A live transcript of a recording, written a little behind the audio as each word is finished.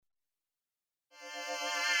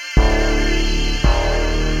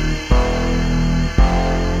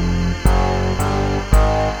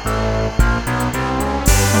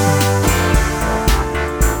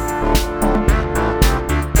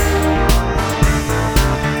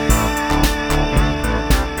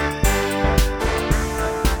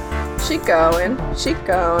going.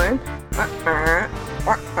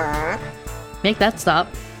 Make that stop.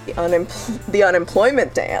 The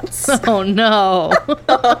unemployment dance. Oh no.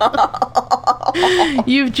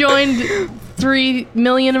 You've joined 3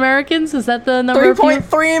 million Americans? Is that the number?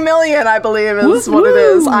 3.3 million, I believe, is what it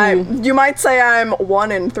is. You might say I'm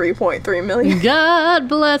 1 in 3.3 million. God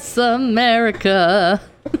bless America.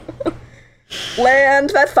 Land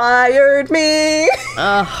that fired me.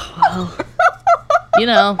 Oh, well. You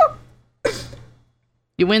know,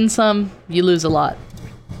 you win some, you lose a lot.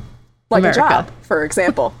 Like America. a job, for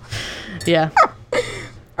example. Yeah.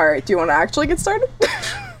 All right, do you want to actually get started?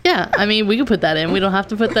 Yeah, I mean, we could put that in. We don't have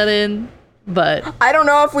to put that in, but... I don't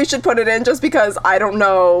know if we should put it in just because I don't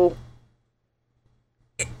know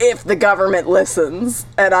if the government listens,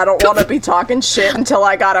 and I don't want to be talking shit until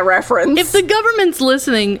I got a reference. If the government's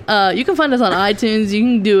listening, you can find us on iTunes. You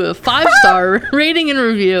can do a 5-star rating and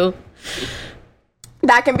review.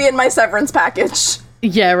 That can be in my severance package.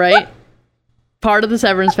 Yeah, right? Part of the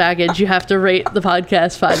severance package, you have to rate the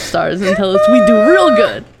podcast 5 stars and tell us we do real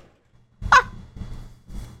good.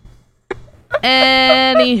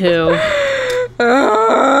 Anywho.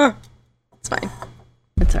 It's fine.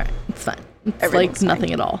 It's alright. It's fine. It's like nothing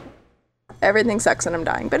fine. at all. Everything sucks and I'm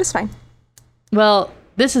dying, but it's fine. Well,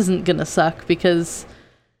 this isn't gonna suck because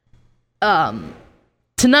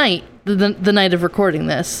tonight, the night of recording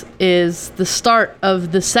this, is the start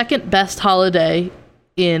of the second best holiday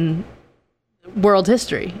in world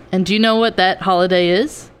history. And do you know what that holiday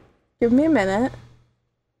is? Give me a minute.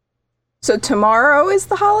 So tomorrow is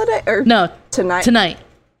the holiday? Or No. tonight?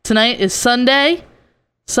 Tonight is Sunday,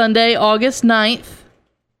 August 9th,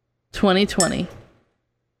 2020.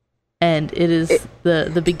 And it is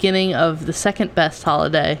the beginning of the second best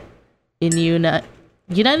holiday in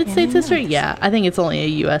United States history? Yeah, I think it's only a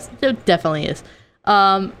U.S. It definitely is.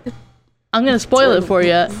 I'm going to spoil it for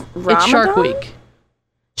you. It's Shark Week.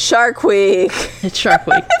 Shark Week. It's Shark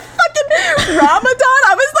Week. Fucking Ramadan?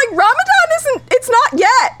 I was like, Ramadan it's not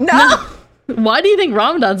yet. No. Why do you think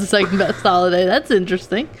Ramadan's the second best holiday? That's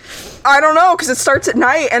interesting. I don't know, because it starts at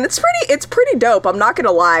night, and it's pretty dope. I'm not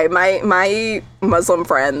gonna lie. My Muslim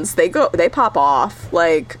friends, they pop off.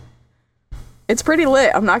 Like, it's pretty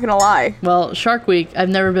lit. I'm not gonna lie. Well, Shark Week, I've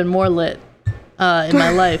never been more lit in my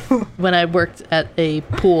life when I worked at a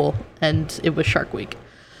pool, and it was Shark Week.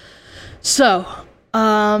 So,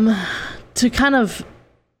 to kind of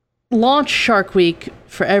launch Shark Week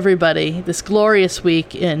for everybody, this glorious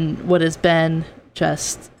week in what has been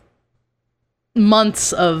just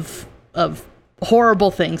months of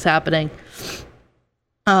horrible things happening,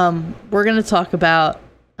 we're going to talk about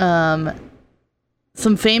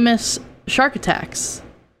some famous shark attacks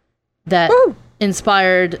that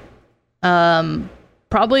inspired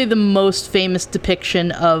probably the most famous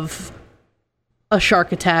depiction of a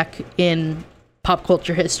shark attack in pop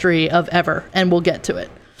culture history of ever, and we'll get to it.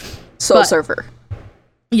 Soul Surfer.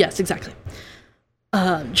 Yes, exactly.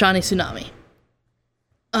 Johnny Tsunami.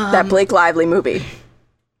 That Blake Lively movie.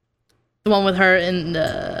 The one with her in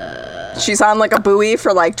She's on like a buoy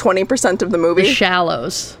for like 20% of the movie. The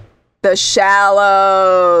Shallows. The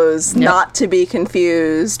Shallows. Yep. Not to be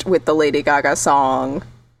confused with the Lady Gaga song.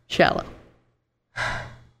 Shallow.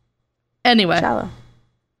 Anyway. Shallow.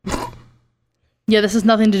 Yeah, this has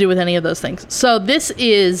nothing to do with any of those things. So this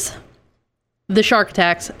is the shark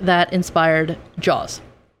attacks that inspired Jaws.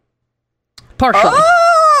 Partially.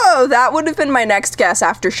 Oh, that would have been my next guess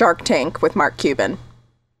after Shark Tank with Mark Cuban.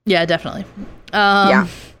 Yeah, definitely. Yeah.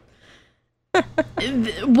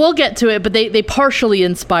 We'll get to it, but they partially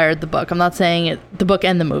inspired the book. I'm not saying it, the book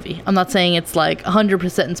and the movie. I'm not saying it's like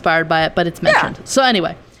 100% inspired by it, but it's mentioned. Yeah. So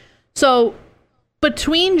anyway,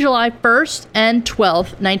 between July 1st and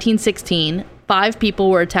 12th, 1916, 5 people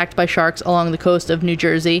were attacked by sharks along the coast of New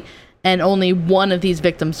Jersey, and only one of these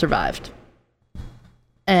victims survived.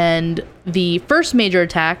 And the first major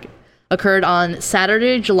attack occurred on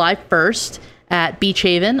Saturday, July 1st at Beach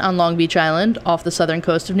Haven on Long Beach Island off the southern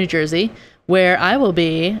coast of New Jersey, where I will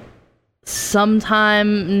be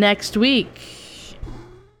sometime next week.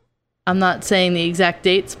 I'm not saying the exact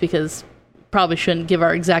dates because probably shouldn't give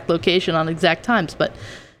our exact location on exact times, but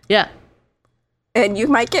yeah. And you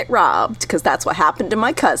might get robbed, because that's what happened to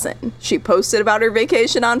my cousin. She posted about her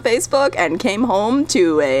vacation on Facebook and came home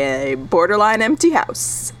to a borderline empty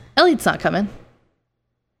house. Elliot's not coming.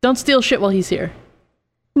 Don't steal shit while he's here.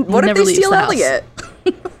 What if they steal Elliot?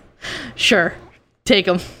 Sure. Take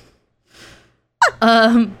him.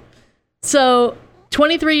 So,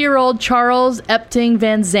 23-year-old Charles Epting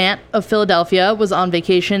Van Zant of Philadelphia was on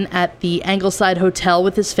vacation at the Angleside Hotel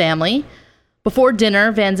with his family. Before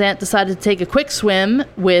dinner, Van Zant decided to take a quick swim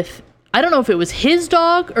with I don't know if it was his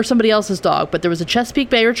dog or somebody else's dog, but there was a Chesapeake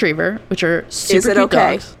Bay Retriever, which are super Is it cute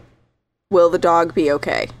okay? dogs. Will the dog be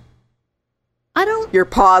okay? I don't... You're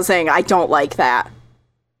pausing. I don't like that.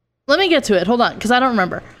 Let me get to it. Hold on, because I don't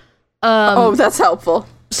remember. That's helpful.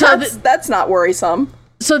 So that's not worrisome.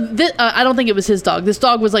 So I don't think it was his dog. This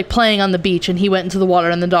dog was like playing on the beach, and he went into the water,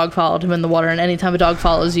 and the dog followed him in the water. And anytime a dog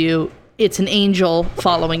follows you, it's an angel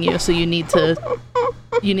following you. So you need to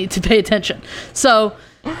pay attention. So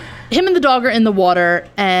him and the dog are in the water,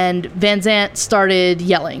 and Van Zant started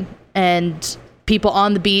yelling, and people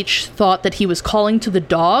on the beach thought that he was calling to the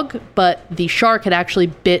dog, but the shark had actually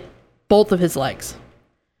bit both of his legs.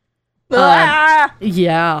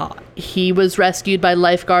 Yeah, he was rescued by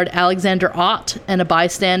lifeguard Alexander Ott and a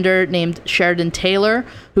bystander named Sheridan Taylor,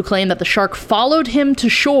 who claimed that the shark followed him to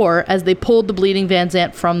shore as they pulled the bleeding Van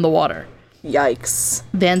Zant from the water. Yikes.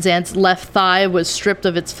 Van Zant's left thigh was stripped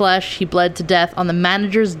of its flesh. He bled to death on the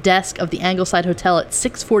manager's desk of the Angleside Hotel at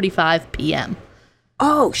 6:45 p.m.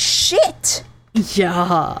 Oh, shit!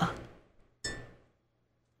 Yeah.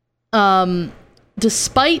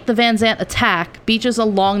 Despite the Van Zant attack, beaches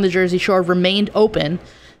along the Jersey Shore remained open.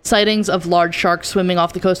 Sightings of large sharks swimming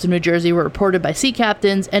off the coast of New Jersey were reported by sea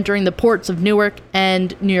captains entering the ports of Newark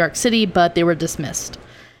and New York City, but they were dismissed.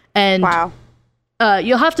 And wow.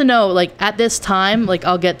 You'll have to know, like, at this time, like,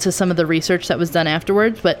 I'll get to some of the research that was done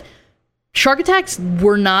afterwards, but shark attacks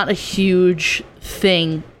were not a huge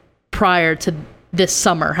thing prior to this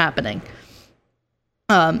summer happening.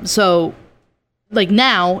 So, like,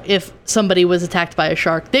 now, if somebody was attacked by a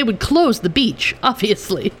shark, they would close the beach,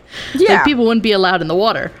 obviously. Yeah. Like, people wouldn't be allowed in the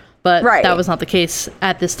water. But right. That was not the case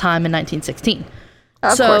at this time in 1916.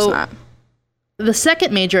 Of course not. The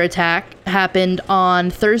second major attack happened on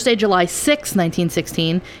Thursday, July 6,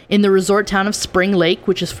 1916, in the resort town of Spring Lake,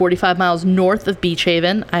 which is 45 miles north of Beach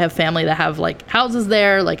Haven. I have family that have, like, houses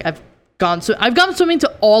there. Like, I've gone swimming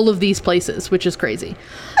to all of these places, which is crazy.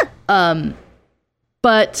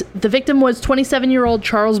 But the victim was 27-year-old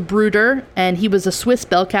Charles Bruder, and he was a Swiss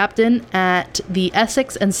bell captain at the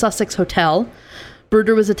Essex and Sussex Hotel.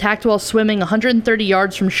 Bruder was attacked while swimming 130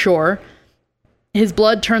 yards from shore. His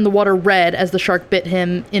blood turned the water red as the shark bit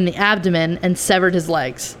him in the abdomen and severed his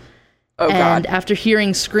legs. Oh, God. And after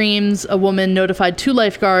hearing screams, a woman notified 2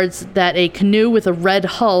 lifeguards that a canoe with a red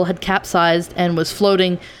hull had capsized and was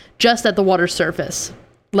floating just at the water's surface.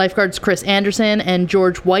 Lifeguards Chris Anderson and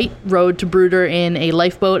George White rowed to Bruder in a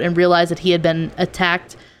lifeboat and realized that he had been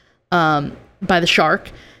attacked by the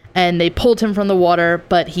shark, and they pulled him from the water,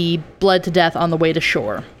 but he bled to death on the way to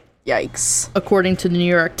shore. Yikes. According to the New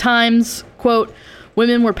York Times, quote,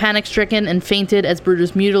 women were panic-stricken and fainted as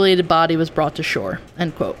Bruder's mutilated body was brought to shore,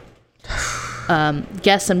 end quote.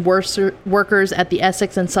 Guests and workers at the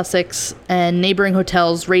Essex and Sussex and neighboring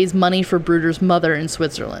hotels raised money for Bruder's mother in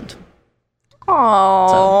Switzerland.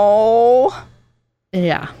 Oh.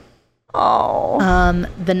 Yeah. Oh.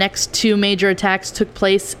 The next 2 major attacks took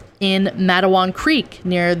place in Matawan Creek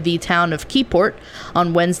near the town of Keyport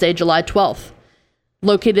on Wednesday, July 12th.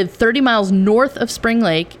 Located 30 miles north of Spring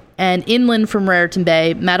Lake and inland from Raritan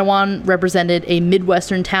Bay, Matawan represented a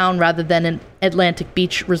Midwestern town rather than an Atlantic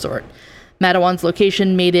beach resort. Matawan's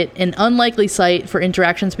location made it an unlikely site for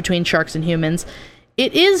interactions between sharks and humans.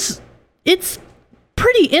 It's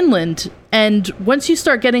pretty inland, and once you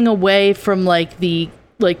start getting away from like the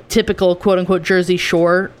typical quote unquote Jersey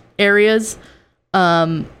Shore areas,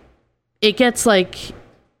 it gets like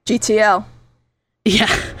GTL.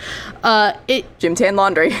 Yeah. Gym Tan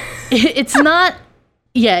Laundry. It's not.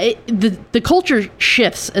 Yeah, the culture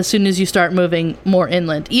shifts as soon as you start moving more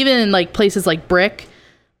inland. Even in like places like Brick,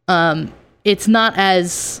 it's not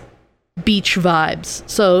as beach vibes.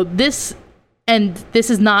 So this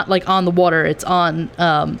is not like on the water. It's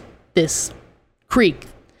on this creek.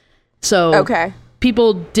 So okay.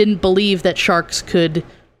 People didn't believe that sharks could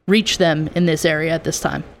reach them in this area at this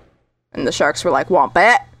time. And the sharks were like, "Womp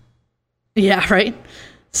it." Yeah, right.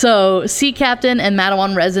 So sea captain and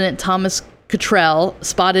Matawan resident Thomas Cottrell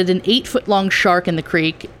spotted an 8-foot-long shark in the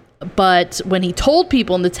creek, but when he told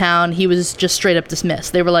people in the town, he was just straight up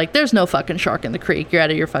dismissed. They were like, "There's no fucking shark in the creek. You're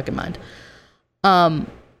out of your fucking mind."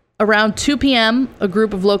 Around 2 p.m., a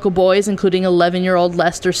group of local boys, including 11-year-old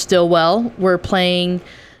Lester Stillwell, were playing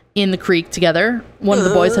in the creek together. One of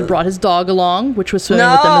the boys had brought his dog along, which was swimming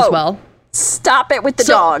with them as well. Stop it with the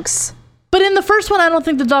dogs. But in the first one, I don't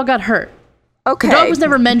think the dog got hurt. Okay. The dog was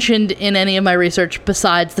never mentioned in any of my research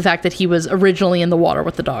besides the fact that he was originally in the water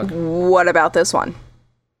with the dog. What about this one?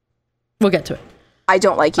 We'll get to it. I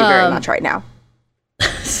don't like you very much right now.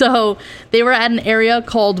 So they were at an area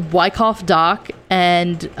called Wyckoff Dock,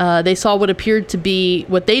 and they saw what appeared to be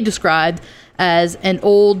what they described as an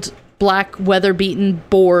old black weather-beaten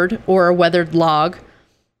board or a weathered log,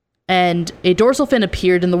 and a dorsal fin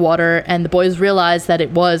appeared in the water, and the boys realized that it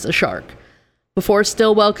was a shark. Before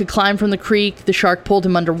Stillwell could climb from the creek, the shark pulled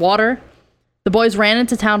him underwater. The boys ran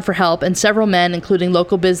into town for help, and several men, including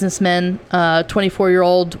local businessman,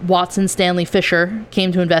 24-year-old Watson Stanley Fisher,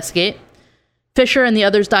 came to investigate. Fisher and the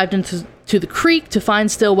others dived into the creek to find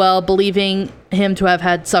Stillwell, believing him to have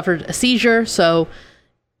had suffered a seizure, so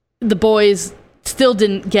the boys still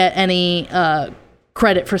didn't get any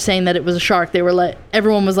credit for saying that it was a shark. They were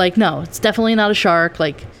everyone was like, no, it's definitely not a shark,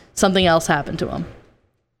 like something else happened to him.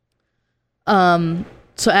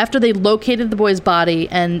 So after they located the boy's body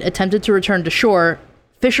and attempted to return to shore,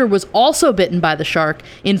 Fisher was also bitten by the shark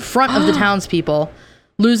in front of the townspeople,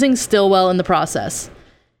 losing Stillwell in the process.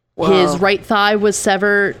 Whoa. His right thigh was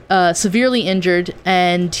severed, severely injured,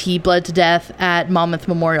 and he bled to death at Monmouth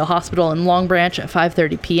Memorial Hospital in Long Branch at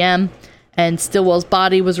 5:30 p.m., and Stillwell's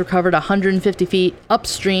body was recovered 150 feet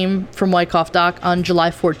upstream from Wyckoff Dock on July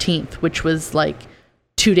 14th, which was like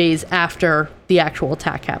 2 days after the actual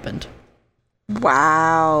attack happened.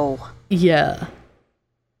 Wow. Yeah.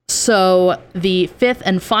 So the fifth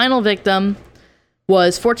and final victim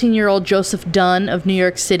was 14-year-old Joseph Dunn of New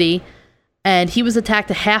York City, and he was attacked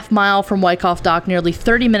a half mile from Wyckoff Dock nearly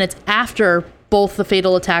 30 minutes after both the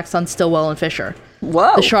fatal attacks on Stillwell and Fisher.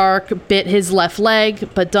 Whoa. The shark bit his left leg,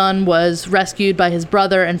 but Dunn was rescued by his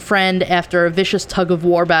brother and friend after a vicious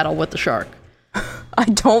tug-of-war battle with the shark. I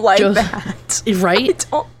don't like that. Right?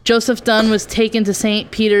 Joseph Dunn was taken to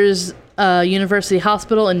St. Peter's University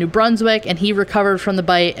Hospital in New Brunswick, and he recovered from the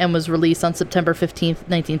bite and was released on September 15th,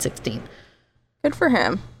 1916. Good for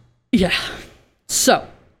him. Yeah. So,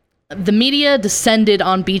 the media descended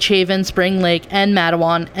on Beach Haven, Spring Lake, and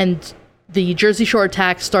Matawan, and the Jersey Shore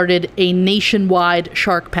attack started a nationwide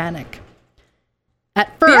shark panic.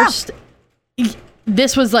 At first,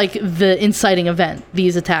 this was like the inciting event,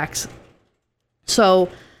 these attacks. So,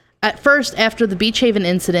 at first, after the Beach Haven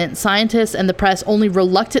incident, scientists and the press only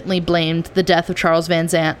reluctantly blamed the death of Charles Van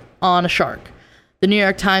Zandt on a shark. The New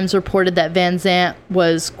York Times reported that Van Zandt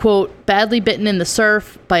was, quote, badly bitten in the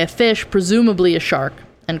surf by a fish, presumably a shark,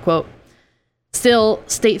 end quote. Still,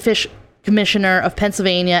 State Fish Commissioner of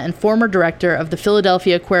Pennsylvania and former director of the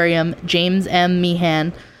Philadelphia Aquarium, James M.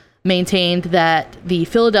 Meehan, maintained that the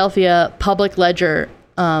Philadelphia Public Ledger,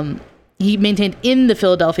 he maintained in the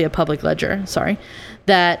Philadelphia Public Ledger,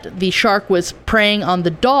 that the shark was preying on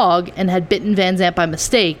the dog and had bitten Van Zandt by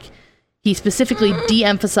mistake. He specifically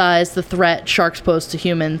de-emphasized the threat sharks pose to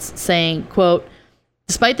humans, saying, quote,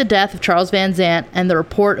 despite the death of Charles Van Zandt and the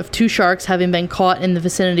report of 2 sharks having been caught in the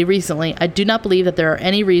vicinity recently, I do not believe that there are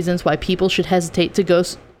any reasons why people should hesitate to go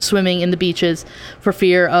swimming in the beaches for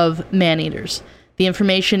fear of man-eaters. The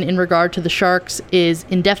information in regard to the sharks is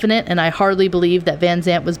indefinite, and I hardly believe that Van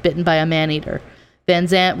Zandt was bitten by a man-eater. Van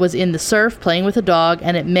Zandt was in the surf playing with a dog,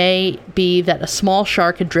 and it may be that a small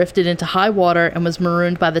shark had drifted into high water and was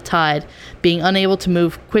marooned by the tide. Being unable to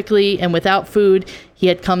move quickly and without food, he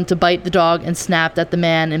had come to bite the dog and snapped at the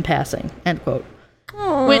man in passing, end quote.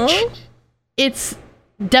 Aww. Which, it's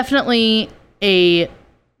definitely a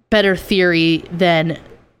better theory than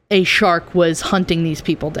a shark was hunting these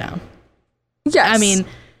people down. Yes. I mean,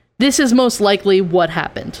 this is most likely what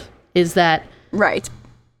happened, is that... Right.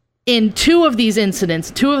 In 2 of these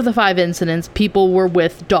incidents, 2 of the 5 incidents, people were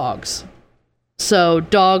with dogs. So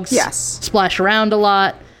dogs splash around a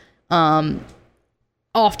lot, often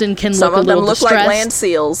can look a little distressed. Some of them look like land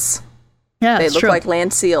seals. Yeah, they look like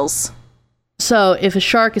land seals. So if a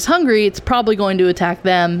shark is hungry, it's probably going to attack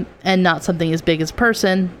them and not something as big as a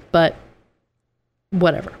person, but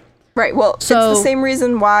whatever. Right, well, it's the same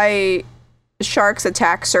reason why sharks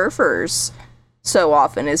attack surfers so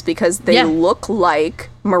often, is because they look like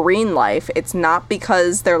marine life. It's not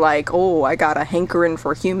because they're like, oh, I got a hankering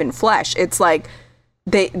for human flesh. It's like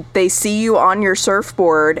they see you on your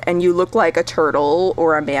surfboard and you look like a turtle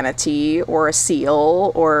or a manatee or a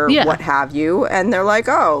seal or what have you, and they're like,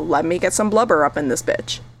 oh, let me get some blubber up in this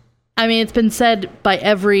bitch. I mean, it's been said by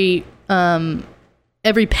every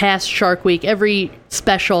past Shark Week, every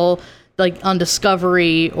special, like on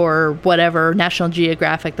Discovery or whatever, National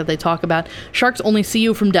Geographic, that they talk about, sharks only see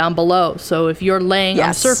you from down below. So if you're laying on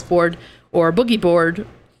a surfboard or a boogie board,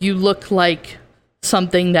 you look like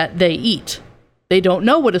something that they eat. They don't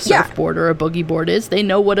know what a surfboard or a boogie board is. They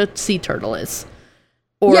know what a sea turtle is.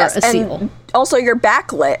 Or a seal. And also you're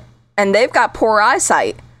backlit, and they've got poor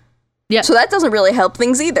eyesight. Yeah. So that doesn't really help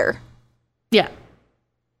things either. Yeah.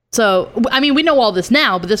 So, I mean, we know all this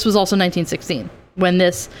now, but this was also 1916. When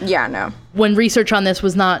when research on this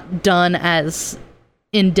was not done as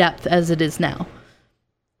in depth as it is now.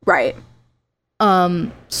 Right.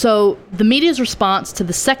 So the media's response to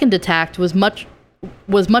the second attack was much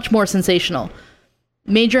more sensational.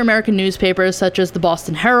 Major American newspapers such as the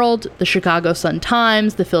Boston Herald, the Chicago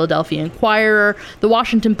Sun-Times, the Philadelphia Inquirer, the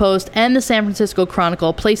Washington Post, and the San Francisco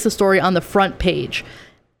Chronicle placed the story on the front page.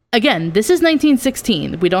 Again, this is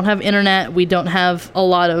 1916. We don't have internet. We don't have a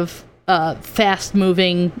lot of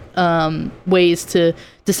fast-moving ways to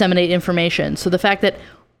disseminate information. So the fact that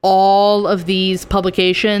all of these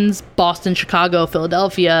publications, Boston, Chicago,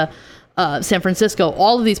 Philadelphia, San Francisco,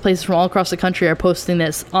 all of these places from all across the country are posting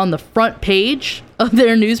this on the front page of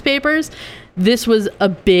their newspapers. This was a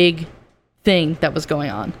big thing that was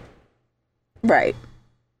going on. Right.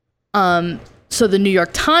 So the New York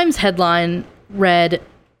Times headline read,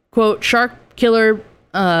 quote, shark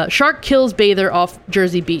kills bather off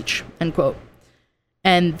Jersey beach, end quote.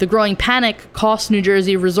 And the growing panic cost New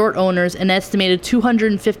Jersey resort owners an estimated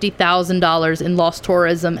 $250,000 in lost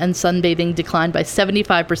tourism, and sunbathing declined by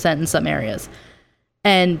 75% in some areas.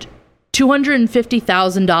 And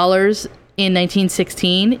 $250,000 in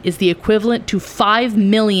 1916 is the equivalent to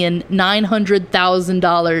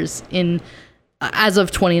 $5,900,000 in as of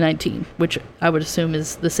 2019, which I would assume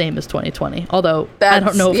is the same as 2020. Although I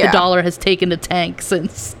don't know if the dollar has taken a tank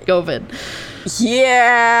since COVID.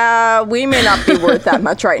 Yeah, we may not be worth that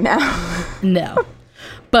much right now. No,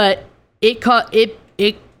 but it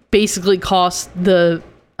basically cost the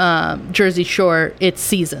Jersey Shore its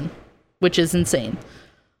season, which is insane.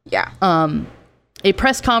 Yeah. A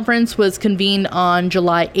press conference was convened on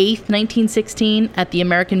July 8th, 1916 at the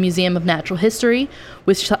American Museum of Natural History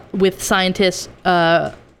with scientists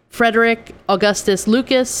Frederick Augustus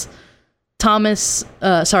Lucas, John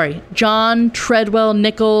Treadwell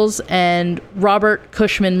Nichols, and Robert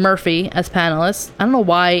Cushman Murphy as panelists. I don't know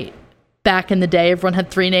why back in the day everyone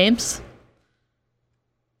had 3 names.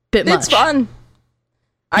 Bit much. It's fun.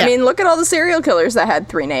 I mean, look at all the serial killers that had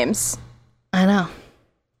 3 names. I know.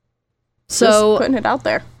 So, just putting it out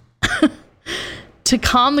there. To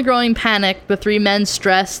calm the growing panic, the 3 men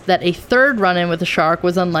stressed that a third run-in with a shark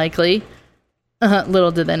was unlikely.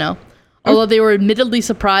 Little did they know. Although they were admittedly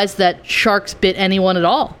surprised that sharks bit anyone at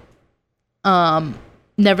all.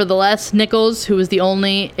 Nevertheless, Nichols, who was the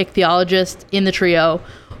only ichthyologist in the trio,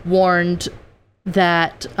 warned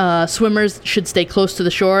that swimmers should stay close to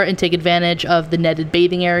the shore and take advantage of the netted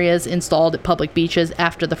bathing areas installed at public beaches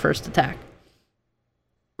after the first attack.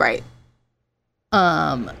 Right.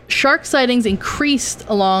 Shark sightings increased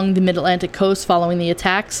along the mid-Atlantic coast following the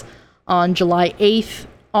attacks. On July 8th,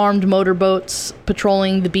 armed motorboats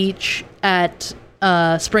patrolling the beach at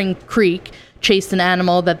Spring Creek chased an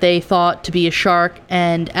animal that they thought to be a shark,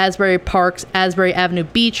 and Asbury Park's Asbury Avenue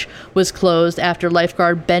Beach was closed after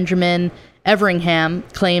lifeguard Benjamin Everingham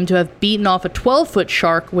claimed to have beaten off a 12-foot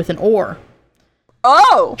shark with an oar.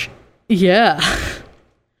 Oh! Yeah.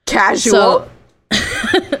 Casual.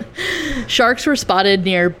 Sharks were spotted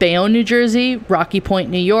near Bayonne, New Jersey, Rocky Point,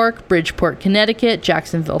 New York, Bridgeport, Connecticut,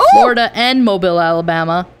 Jacksonville, Florida, and Mobile,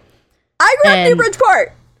 Alabama. I grew up near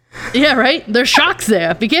Bridgeport. Yeah, right? There's sharks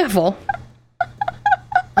there. Be careful.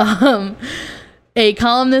 A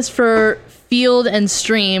columnist for Field and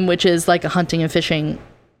Stream, which is like a hunting and fishing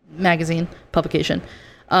magazine publication,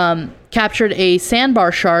 captured a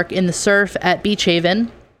sandbar shark in the surf at Beach Haven.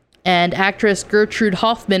 And actress Gertrude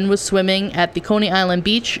Hoffman was swimming at the Coney Island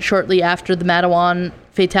beach shortly after the Matawan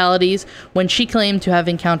fatalities when she claimed to have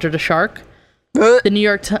encountered a shark. The New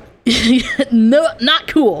York Times... No, not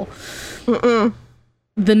cool.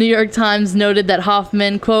 The New York Times noted that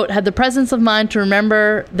Hoffman, quote, had the presence of mind to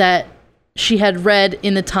remember that she had read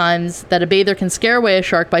in the Times that a bather can scare away a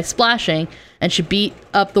shark by splashing, and she beat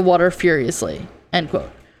up the water furiously, end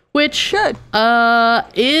quote. Which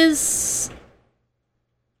is...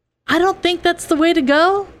 I don't think that's the way to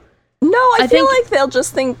go. No, I feel like they'll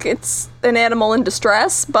just think it's an animal in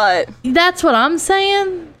distress, but... That's what I'm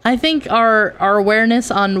saying. I think our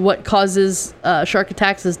awareness on what causes shark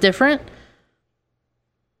attacks is different.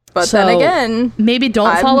 But so, then again... Maybe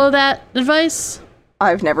don't follow that advice.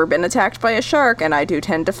 I've never been attacked by a shark, and I do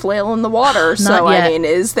tend to flail in the water, so yet. I mean,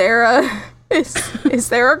 is there a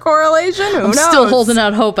correlation? Who knows? I'm still holding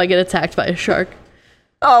out hope I get attacked by a shark.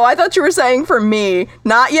 Oh, I thought you were saying for me.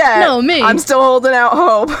 Not yet. No, me. I'm still holding out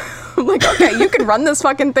hope. I'm like, okay, you can run this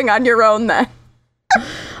fucking thing on your own then.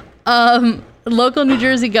 Local New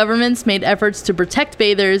Jersey governments made efforts to protect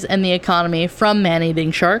bathers and the economy from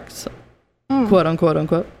man-eating sharks. Quote unquote,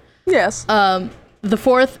 unquote. Yes. The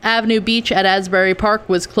 4th Avenue Beach at Asbury Park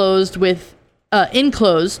was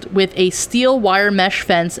enclosed with a steel wire mesh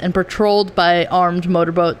fence and patrolled by armed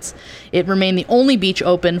motorboats. It remained the only beach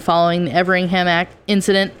open following the Everingham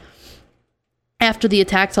incident. After the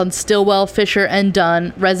attacks on Stillwell, Fisher, and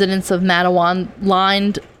Dunn, residents of Matawan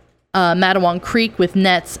lined Matawan Creek with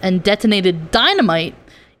nets and detonated dynamite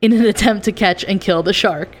in an attempt to catch and kill the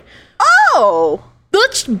shark. Oh!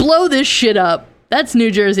 Let's blow this shit up. That's New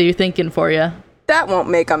Jersey thinking for you. That won't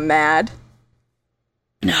make them mad.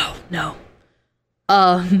 No.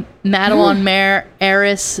 Matawan Mayor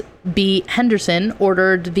Eris B. Henderson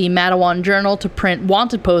ordered the Matawan Journal to print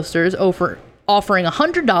wanted posters offering a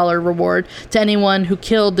 $100 reward to anyone who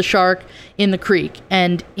killed the shark in the creek.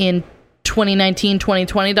 And in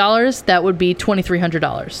 2019-2020 dollars, that would be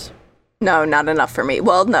 $2,300. No, not enough for me.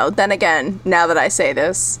 Well, no, then again, now that I say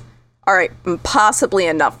this, all right, possibly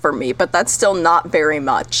enough for me, but that's still not very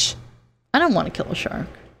much. I don't want to kill a shark.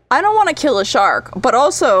 I don't want to kill a shark, but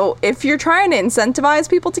also, if you're trying to incentivize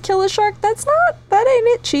people to kill a shark, that ain't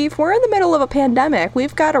it, Chief. We're in the middle of a pandemic.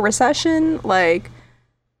 We've got a recession, like,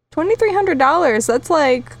 $2,300, that's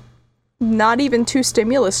like not even 2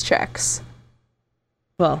 stimulus checks.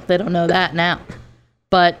 Well, they don't know that now.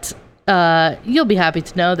 But you'll be happy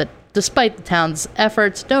to know that despite the town's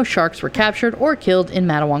efforts, no sharks were captured or killed in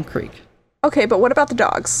Matawan Creek. Okay, but what about the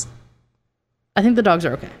dogs? I think the dogs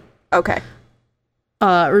are okay. Okay.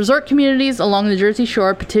 Resort communities along the Jersey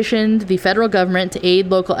Shore petitioned the federal government to aid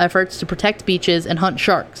local efforts to protect beaches and hunt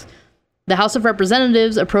sharks. The House of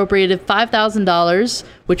Representatives appropriated $5,000,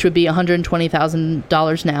 which would be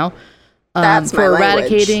 $120,000 now, for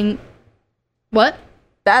eradicating. What?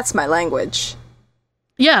 That's my language.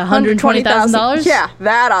 Yeah, $120,000. Yeah,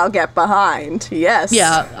 that I'll get behind. Yes.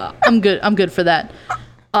 Yeah, I'm good for that.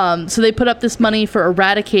 So they put up this money for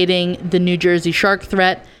eradicating the New Jersey shark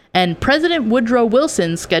threat, and President Woodrow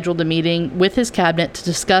Wilson scheduled a meeting with his cabinet to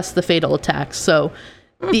discuss the fatal attacks. So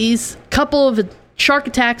these couple of shark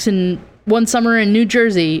attacks in one summer in New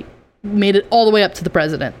Jersey made it all the way up to the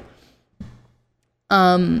president.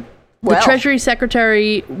 The Treasury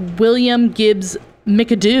Secretary William Gibbs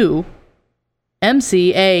McAdoo,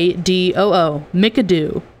 McAdoo,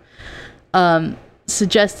 McAdoo,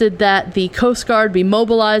 suggested that the Coast Guard be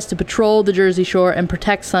mobilized to patrol the Jersey Shore and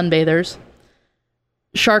protect sunbathers.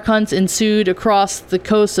 Shark hunts ensued across the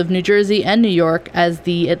coasts of New Jersey and New York, as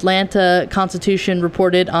the Atlanta Constitution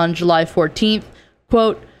reported on July 14th,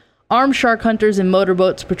 quote, "Armed shark hunters in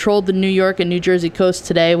motorboats patrolled the New York and New Jersey coast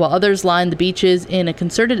today, while others lined the beaches in a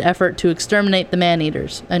concerted effort to exterminate the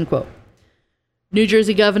man-eaters," end quote. New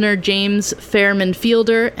Jersey Governor James Fairman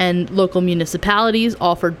Fielder and local municipalities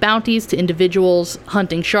offered bounties to individuals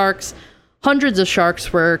hunting sharks. Hundreds of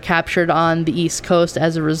sharks were captured on the East Coast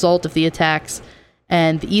as a result of the attacks,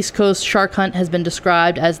 and the East Coast shark hunt has been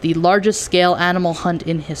described as the largest scale animal hunt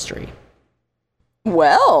in history.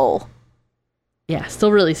 Well. Yeah,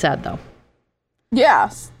 still really sad, though. Yeah,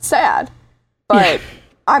 sad. But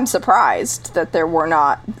I'm surprised that there were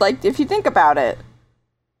not, like, if you think about it,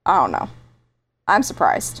 I don't know. I'm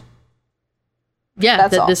surprised. Yeah,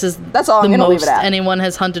 that's all. This is that's all I'm the gonna leave it most at. Anyone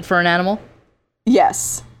has hunted for an animal?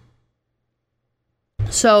 Yes.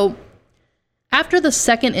 So, after the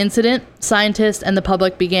second incident, scientists and the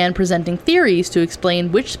public began presenting theories to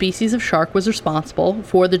explain which species of shark was responsible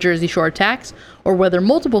for the Jersey Shore attacks, or whether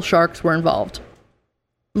multiple sharks were involved.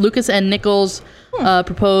 Lucas and Nichols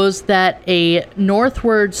proposed that a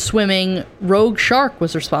northward swimming rogue shark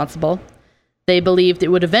was responsible. They believed it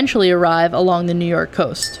would eventually arrive along the New York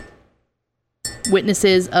coast.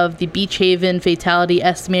 Witnesses of the Beach Haven fatality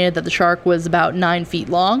estimated that the shark was about 9 feet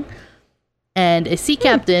long, and a sea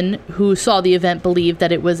captain who saw the event believed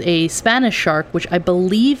that it was a Spanish shark, which I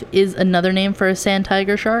believe is another name for a sand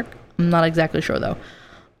tiger shark. I'm not exactly sure, though.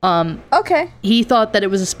 Okay. He thought that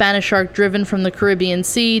it was a Spanish shark driven from the Caribbean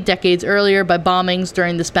Sea decades earlier by bombings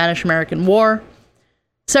during the Spanish-American War.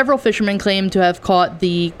 Several fishermen claimed to have caught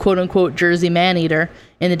the quote-unquote Jersey man-eater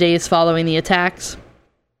in the days following the attacks.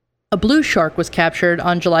 A blue shark was captured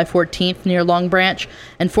on July 14th near Long Branch,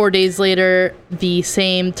 and 4 days later, the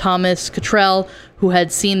same Thomas Cottrell, who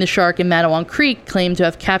had seen the shark in Matawan Creek, claimed to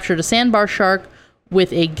have captured a sandbar shark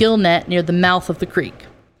with a gill net near the mouth of the creek.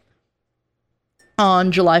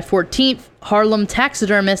 On July 14th, Harlem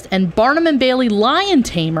taxidermist and Barnum and Bailey lion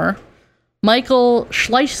tamer Michael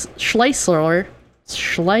Schleisser, Schleisser?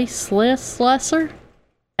 Schleisser? Schlesser?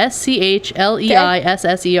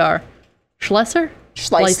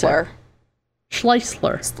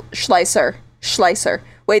 Schleiser.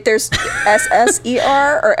 Wait, there's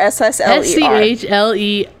SSER or SSLER?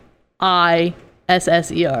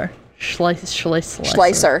 SCHLEISSER.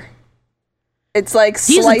 Schleiser. It's like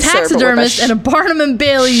he's Slicer, a taxidermist and a Barnum and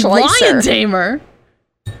Bailey lion tamer.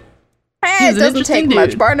 It doesn't take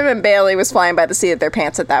much. Barnum and Bailey was flying by the seat of their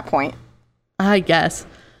pants at that point. I guess.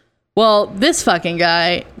 Well, this fucking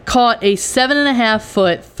guy caught a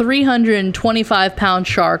 7.5-foot, 325-pound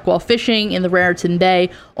shark while fishing in the Raritan Bay,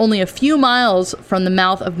 only a few miles from the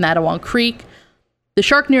mouth of Matawan Creek. The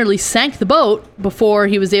shark nearly sank the boat before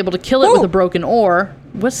he was able to kill it with a broken oar.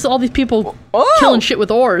 What's all these people killing shit with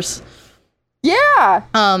oars? Yeah.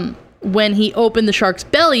 When he opened the shark's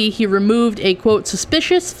belly, he removed a, quote,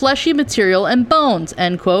 suspicious fleshy material and bones,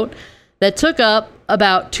 end quote, that took up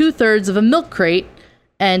about 2/3 of a milk crate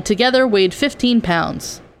and together weighed 15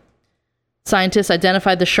 pounds. Scientists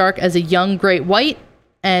identified the shark as a young great white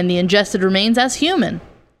and the ingested remains as human.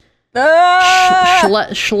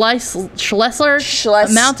 Schlesser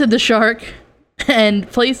mounted the shark and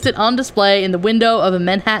placed it on display in the window of a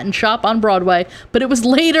Manhattan shop on Broadway, but it was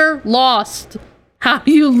later lost. How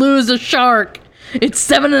do you lose a shark? It's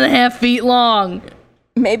 7.5 feet long.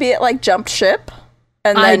 Maybe it like jumped ship,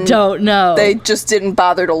 and then I don't know. They just didn't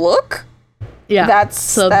bother to look. Yeah,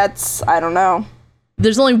 that's I don't know.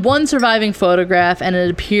 There's only one surviving photograph, and it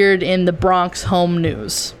appeared in the Bronx Home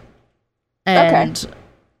News. And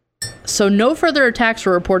so no further attacks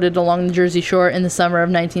were reported along the Jersey Shore in the summer of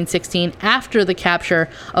 1916 after the capture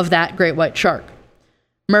of that great white shark.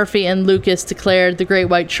 Murphy and Lucas declared the great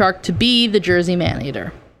white shark to be the Jersey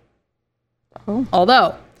man-eater.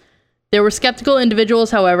 Although there were skeptical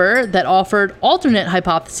individuals, however, that offered alternate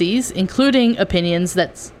hypotheses, including opinions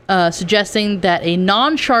that suggesting that a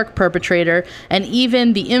non-shark perpetrator and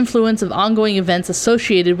even the influence of ongoing events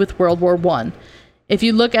associated with World War I. If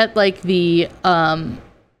you look at like the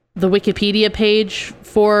Wikipedia page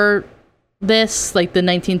for this, like the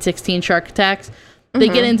 1916 shark attacks, they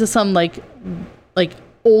get into some like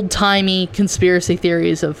old-timey conspiracy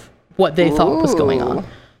theories of what they thought was going on.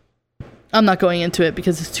 I'm not going into it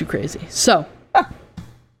because it's too crazy. So,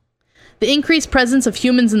 the increased presence of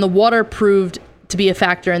humans in the water proved to be a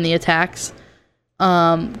factor in the attacks.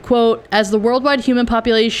 Quote, as the worldwide human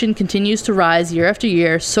population continues to rise year after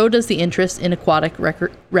year, so does the interest in aquatic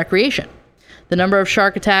recreation. The number of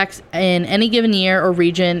shark attacks in any given year or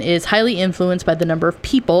region is highly influenced by the number of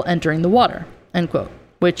people entering the water, end quote,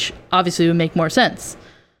 which obviously would make more sense.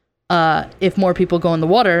 If more people go in the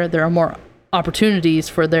water, there are more opportunities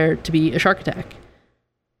for there to be a shark attack.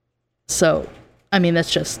 So, I mean,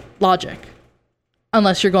 that's just logic.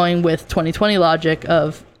 Unless you're going with 2020 logic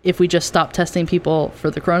of if we just stop testing people for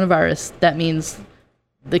the coronavirus, that means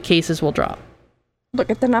the cases will drop. Look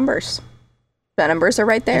at the numbers. The numbers are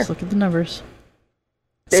right there. Just look at the numbers.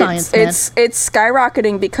 Science, man. It's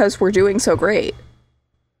skyrocketing because we're doing so great.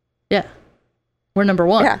 Yeah. We're number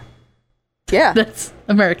one. Yeah. That's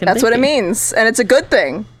American That's thinking. what it means. And it's a good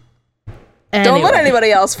thing. Anyway, don't let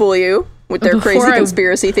anybody else fool you with their crazy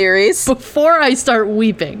conspiracy theories. Before I start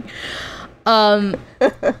weeping, the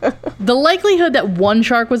likelihood that one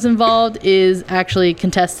shark was involved is actually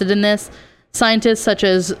contested in this. Scientists such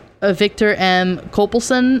as Victor M.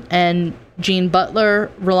 Kopelson and Gene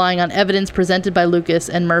Butler, relying on evidence presented by Lucas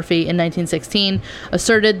and Murphy in 1916,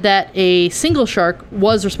 asserted that a single shark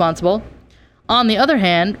was responsible. On the other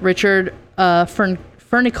hand, Richard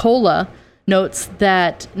Fernicola notes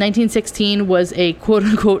that 1916 was a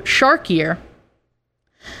quote-unquote shark year,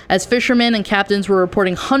 as fishermen and captains were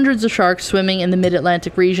reporting hundreds of sharks swimming in the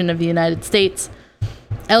mid-Atlantic region of the United States.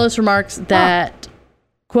 Ellis remarks that,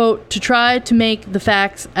 quote, to try to make the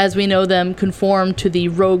facts as we know them conform to the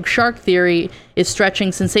rogue shark theory is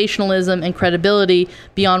stretching sensationalism and credibility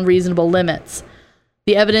beyond reasonable limits.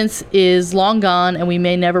 The evidence is long gone, and we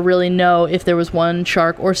may never really know if there was one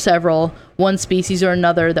shark or several, one species or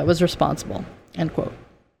another, that was responsible, end quote.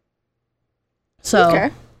 So,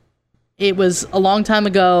 It was a long time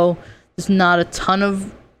ago. There's not a ton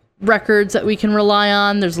of records that we can rely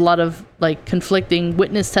on. There's a lot of, like, conflicting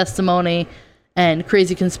witness testimony and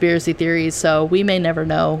crazy conspiracy theories, so we may never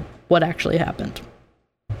know what actually happened.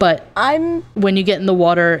 But when you get in the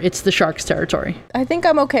water, it's the shark's territory. I think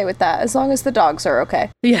I'm okay with that, as long as the dogs are okay.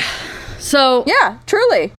 Yeah. So... yeah,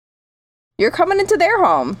 truly. You're coming into their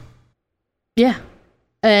home. Yeah.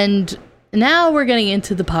 And now we're getting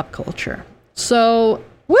into the pop culture. So...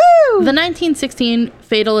 woo! The 1916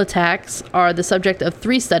 fatal attacks are the subject of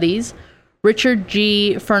 3 studies. Richard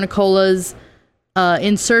G. Fernicola's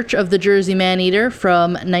In Search of the Jersey Man-Eater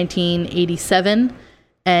from 1987.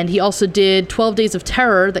 And he also did 12 Days of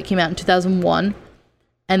Terror that came out in 2001.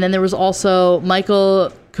 And then there was also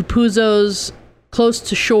Michael Capuzzo's Close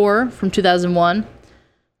to Shore from 2001.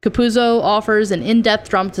 Capuzzo offers an in-depth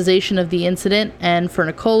dramatization of the incident, and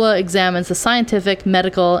Fernicola examines the scientific,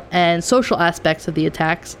 medical, and social aspects of the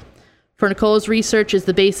attacks. Fernicola's research is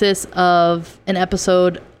the basis of an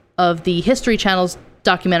episode of the History Channel's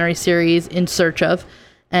documentary series In Search of,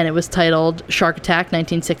 and it was titled Shark Attack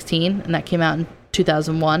 1916, and that came out in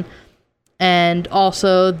 2001. And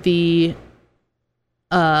also the,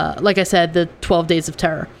 like I said, the 12 Days of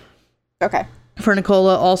Terror. Okay.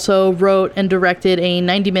 Fernicola also wrote and directed a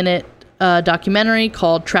 90-minute documentary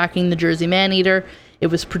called Tracking the Jersey Maneater. It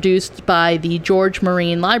was produced by the George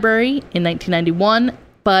Marine Library in 1991,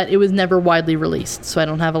 but it was never widely released, so I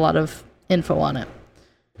don't have a lot of info on it.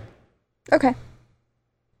 Okay.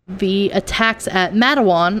 The attacks at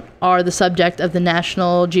Matawan are the subject of the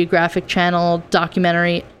National Geographic Channel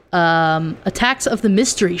documentary Attacks of the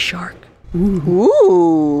Mystery Shark.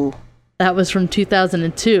 Ooh. That was from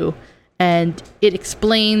 2002. And it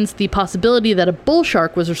explains the possibility that a bull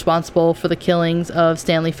shark was responsible for the killings of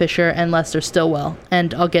Stanley Fisher and Lester Stillwell.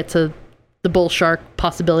 And I'll get to the bull shark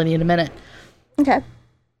possibility in a minute. Okay.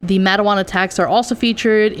 The Matawan attacks are also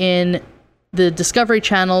featured in the Discovery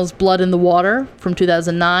Channel's Blood in the Water from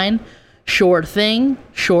 2009, Shore Thing,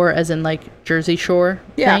 shore as in like Jersey Shore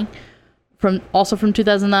thing, also from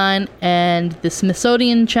 2009, and the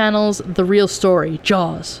Smithsonian Channel's The Real Story,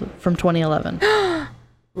 Jaws, from 2011.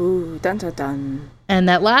 Ooh, dun dun dun. And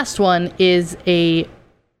that last one is a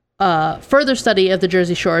further study of the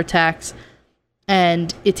Jersey Shore attacks,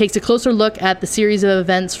 and it takes a closer look at the series of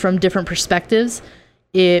events from different perspectives.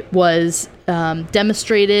 It was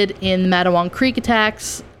demonstrated in the Matawan Creek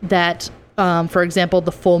attacks that, for example,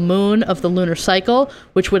 the full moon of the lunar cycle,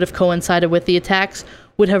 which would have coincided with the attacks,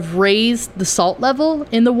 would have raised the salt level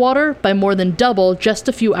in the water by more than double just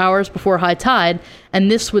a few hours before high tide,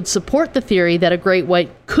 and this would support the theory that a great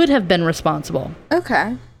white could have been responsible.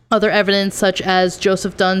 Okay. Other evidence, such as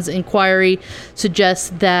Joseph Dunn's inquiry, suggests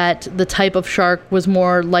that the type of shark was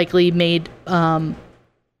more likely made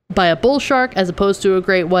by a bull shark as opposed to a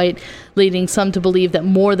great white, leading some to believe that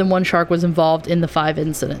more than one shark was involved in the 5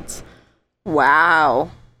 incidents.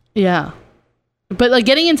 Wow. Yeah. But like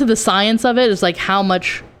getting into the science of it is like how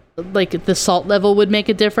much like the salt level would make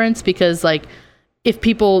a difference, because like if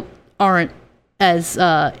people aren't as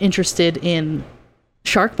interested in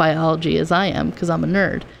shark biology as I am, because I'm a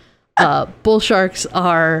nerd, bull sharks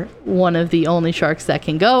are one of the only sharks that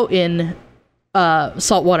can go in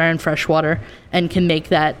saltwater and freshwater and can make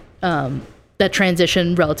that that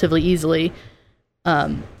transition relatively easily.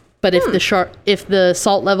 But if the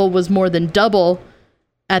salt level was more than double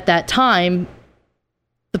at that time,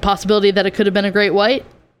 the possibility that it could have been a great white,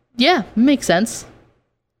 yeah, makes sense.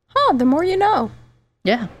 Huh, the more you know.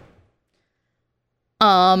 Yeah.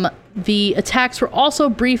 The attacks were also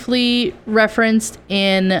briefly referenced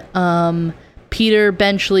in Peter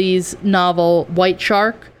Benchley's novel White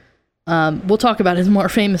Shark. We'll talk about his more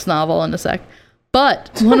famous novel in a sec.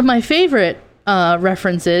 But one of my favorite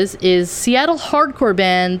references is Seattle hardcore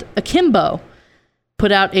band Akimbo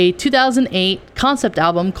put out a 2008 concept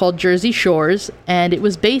album called Jersey Shores, and it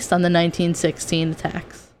was based on the 1916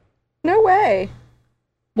 attacks. No way.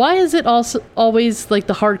 Why is it also always like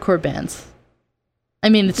the hardcore bands? I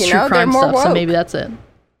mean, it's true crime stuff, woke. So maybe that's it.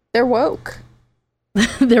 They're woke.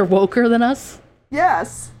 They're woker than us?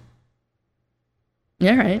 Yes.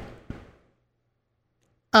 Yeah, right.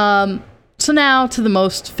 So now to the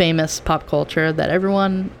most famous pop culture that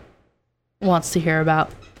everyone wants to hear about.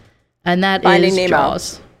 And that is Nemo.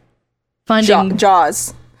 Jaws.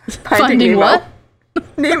 Jaws. Finding Nemo. What?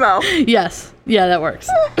 Nemo. Yes. Yeah, that works.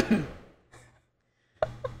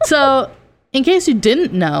 So, in case you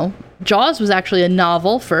didn't know, Jaws was actually a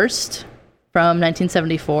novel first from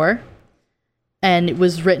 1974. And it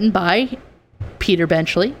was written by Peter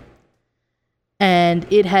Benchley.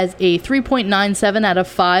 And it has a 3.97 out of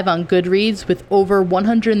 5 on Goodreads with over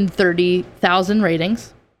 130,000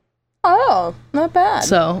 ratings. Oh, not bad.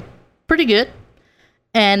 So, pretty good.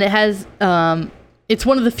 And it has, it's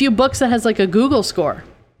one of the few books that has like a Google score.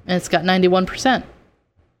 And it's got 91%.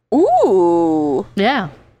 Ooh. Yeah.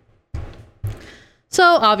 So,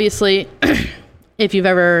 obviously, if you've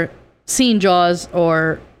ever seen Jaws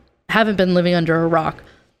or haven't been living under a rock,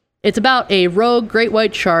 it's about a rogue great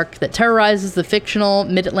white shark that terrorizes the fictional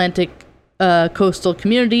mid-Atlantic coastal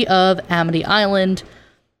community of Amity Island.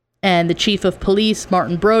 And the chief of police,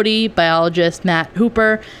 Martin Brody, biologist Matt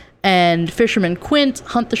Hooper, and fisherman Quint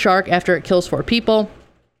hunt the shark after it kills 4 people.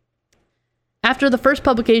 After the first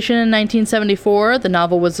publication in 1974, the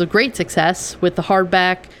novel was a great success, with the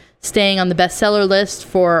hardback staying on the bestseller list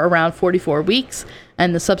for around 44 weeks,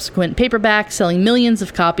 and the subsequent paperback selling millions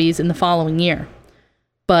of copies in the following year.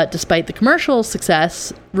 But despite the commercial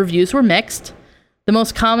success, reviews were mixed. The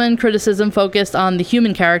most common criticism focused on the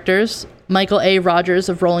human characters. Michael A. Rogers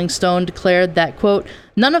of Rolling Stone declared that, quote,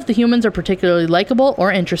 none of the humans are particularly likable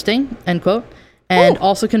or interesting, end quote, and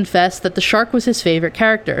also confessed that the shark was his favorite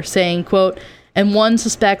character, saying, quote, And one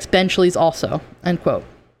suspects Benchley's also, end quote.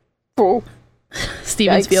 Oh.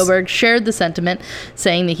 Steven Spielberg shared the sentiment,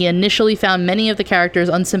 saying that he initially found many of the characters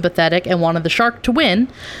unsympathetic and wanted the shark to win,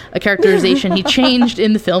 a characterization he changed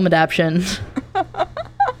in the film adaptation.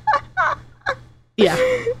 Yeah.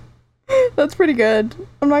 That's pretty good.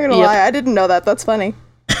 I'm not gonna lie, I didn't know that. That's funny.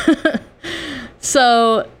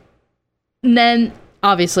 So, then,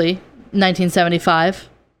 obviously, 1975,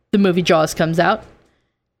 the movie Jaws comes out.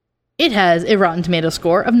 It has a Rotten Tomatoes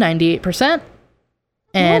score of 98%.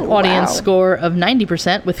 An audience score of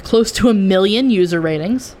 90% with close to 1 million user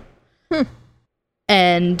ratings.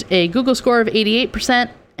 And a Google score of 88%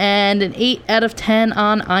 and an 8 out of 10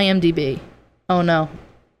 on IMDb. Oh no.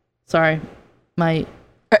 Sorry. My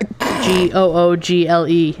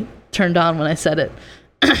GOOGLE turned on when I said it.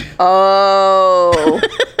 Oh.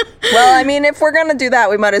 Well, I mean, if we're gonna do that,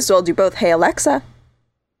 we might as well do both. Hey, Alexa.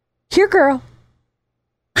 Here, girl.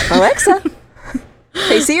 Alexa.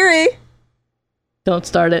 Hey, Siri. Don't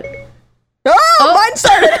start it. Oh! Mine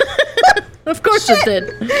started! Of course it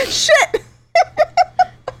did. Shit!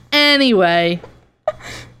 Anyway,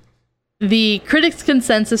 the critics'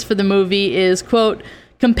 consensus for the movie is, quote,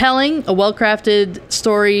 compelling, a well-crafted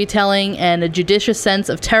storytelling, and a judicious sense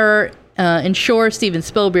of terror ensure Steven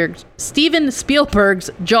Spielberg's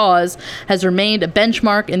Jaws has remained a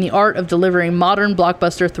benchmark in the art of delivering modern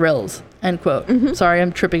blockbuster thrills, end quote. Mm-hmm. Sorry,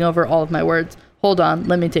 I'm tripping over all of my words. Hold on,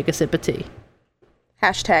 let me take a sip of tea.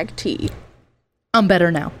 Hashtag tea. I'm better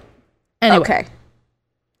now. Anyway. Okay.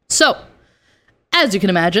 So, as you can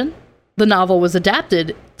imagine, the novel was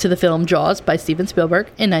adapted to the film Jaws by Steven Spielberg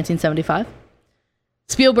in 1975.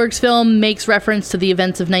 Spielberg's film makes reference to the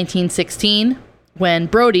events of 1916, when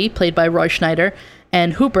Brody, played by Roy Schneider,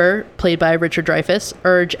 and Hooper, played by Richard Dreyfuss,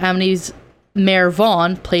 urge Amity's Mayor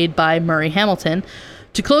Vaughn, played by Murray Hamilton,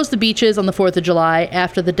 to close the beaches on the 4th of July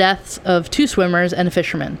after the deaths of 2 swimmers and a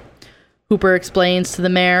fisherman. Hooper explains to the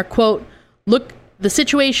mayor, quote, look, the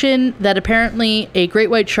situation that apparently a great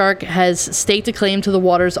white shark has staked a claim to the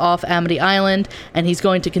waters off Amity Island, and he's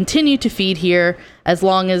going to continue to feed here as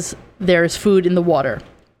long as there's food in the water,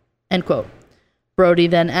 end quote. Brody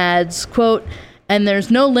then adds, quote, and there's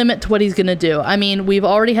no limit to what he's going to do. I mean, we've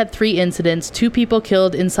already had 3 incidents, 2 people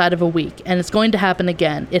killed inside of a week, and it's going to happen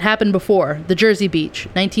again. It happened before, the Jersey Beach,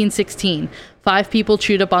 1916, 5 people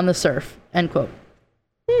chewed up on the surf, end quote.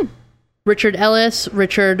 Richard Ellis,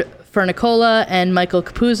 Richard Fernicola, and Michael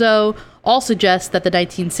Capuzzo all suggest that the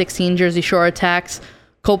 1916 Jersey Shore attacks,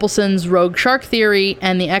 Copelson's rogue shark theory,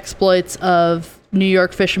 and the exploits of New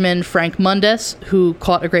York fisherman Frank Mundus, who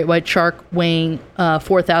caught a great white shark weighing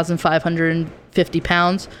 4,550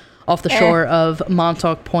 pounds off the shore of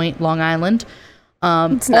Montauk Point, Long Island.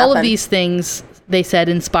 All of these things, they said,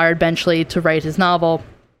 inspired Benchley to write his novel.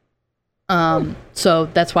 So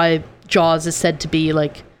that's why Jaws is said to be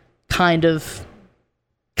like kind of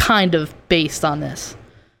based on this.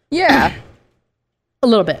 Yeah. A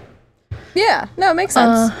little bit. Yeah. No, it makes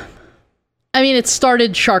sense. I mean, it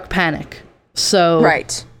started Shark Panic. So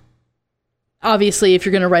right. Obviously, if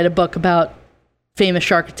you're going to write a book about famous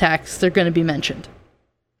shark attacks, they're going to be mentioned.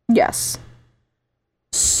 Yes.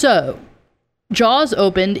 So, Jaws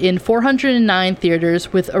opened in 409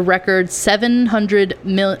 theaters with a record 7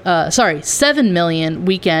 million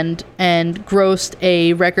weekend and grossed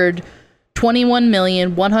a record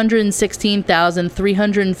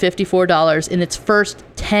 $21,116,354 in its first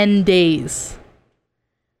 10 days.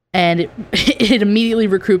 And it immediately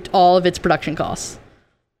recouped all of its production costs.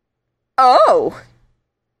 Oh.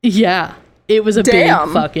 Yeah. It was a big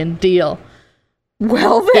fucking deal.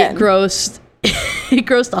 Well then. It grossed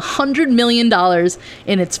 $100 million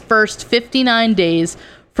in its first 59 days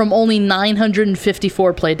from only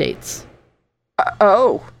 954 play dates.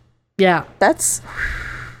 Oh. Yeah. That's...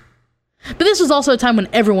 But this was also a time when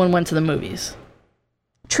everyone went to the movies.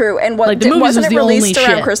 True. And wasn't it released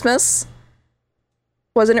around Christmas?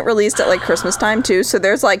 Wasn't it released at like Christmas time too? So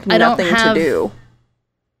there's like nothing to do.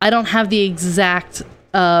 I don't have the exact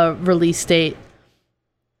release date.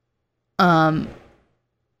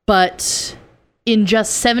 But in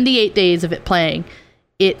just 78 days of it playing,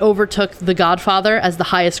 it overtook The Godfather as the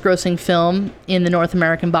highest grossing film in the North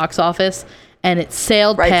American box office, and it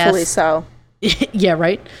sailed Rightfully past... so. Yeah,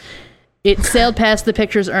 right? It sailed past the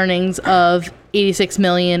picture's earnings of $86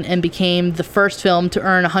 million and became the first film to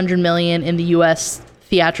earn $100 million in the U.S.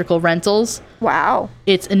 theatrical rentals. Wow.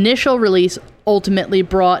 Its initial release ultimately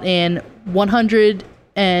brought in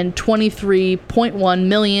 $123.1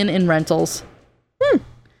 million in rentals.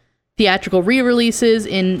 Theatrical re-releases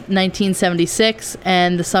in 1976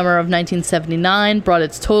 and the summer of 1979 brought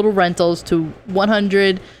its total rentals to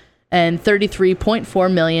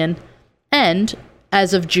 $133.4 million, And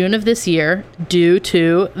as of June of this year, due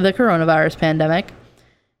to the coronavirus pandemic,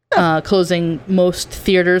 closing most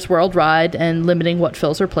theaters worldwide and limiting what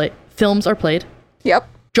films are played. Yep.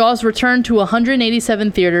 Jaws returned to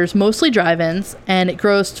 187 theaters, mostly drive-ins, and it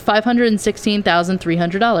grossed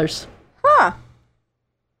 $516,300. Huh.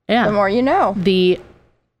 Yeah. The more you know. The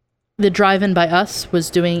drive-in by us was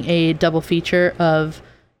doing a double feature of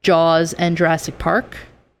Jaws and Jurassic Park.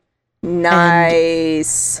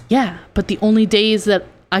 Nice. And, yeah, but the only days that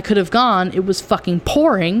I could have gone, it was fucking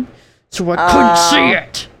pouring, so I couldn't see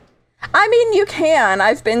it. I mean, you can.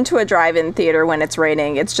 I've been to a drive-in theater when it's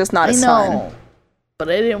raining. It's just not as fun. But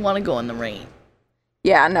I didn't want to go in the rain.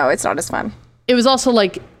 Yeah, no, it's not as fun. It was also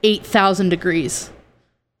like 8,000 degrees.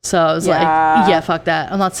 So I was like, yeah, fuck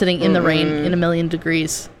that. I'm not sitting in the rain in 1,000,000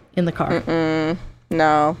 degrees in the car.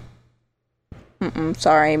 No.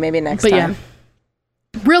 Sorry, maybe next time. Yeah.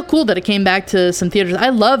 Real cool that it came back to some theaters. I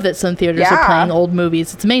love that some theaters are playing old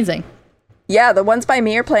movies. It's amazing. Yeah, the ones by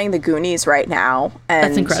me are playing The Goonies right now. And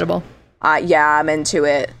that's incredible. Yeah, I'm into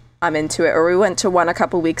it. Or we went to one a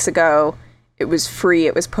couple weeks ago. It was free.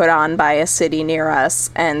 It was put on by a city near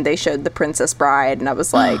us, and they showed The Princess Bride, and I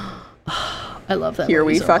was like, I love that here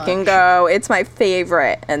movie we so fucking much. Go. It's my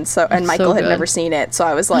favorite. And Michael had never seen it, so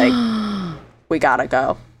I was like, we gotta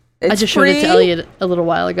go. It's I just free. showed it to Elliot a little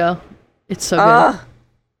while ago. It's so good.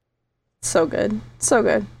 So good. So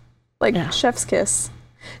good. Like, chef's kiss.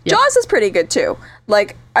 Yep. Jaws is pretty good, too.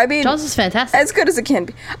 Like, I mean... Jaws is fantastic. As good as it can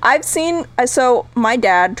be. I've seen... So, my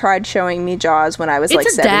dad tried showing me Jaws when I was,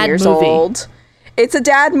 7 years old. It's a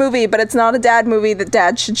dad movie, but it's not a dad movie that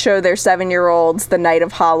dads should show their 7-year-olds the night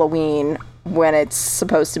of Halloween when it's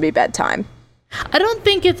supposed to be bedtime. I don't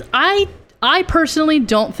think it's... I personally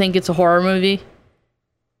don't think it's a horror movie.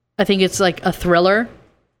 I think it's, like, a thriller.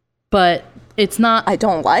 But it's not I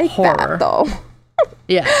don't like horror. that, though.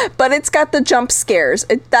 Yeah. But it's got the jump scares.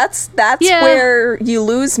 That's where you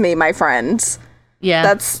lose me, my friends.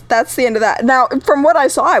 Yeah. That's the end of that. Now, from what I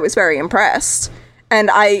saw, I was very impressed.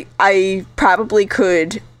 And I probably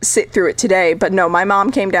could sit through it today. But no, my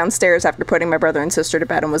mom came downstairs after putting my brother and sister to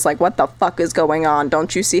bed and was like, what the fuck is going on?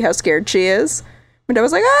 Don't you see how scared she is? And I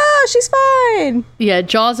was like, she's fine. Yeah,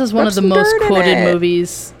 Jaws is one of the most quoted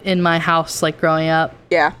movies in my house, like, growing up.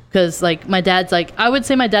 Yeah. Because, like, my dad's, like, I would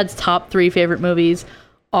say my dad's top 3 favorite movies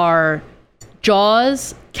are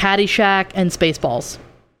Jaws, Caddyshack, and Spaceballs.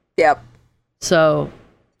 Yep. So,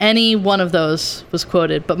 any one of those was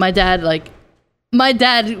quoted. But my dad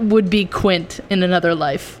would be Quint in another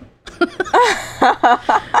life.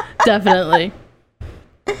 Definitely.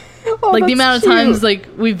 Oh, like, the amount of times, like,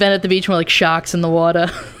 we've been at the beach and we're like, sharks in the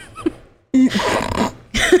water.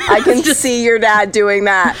 I can see your dad doing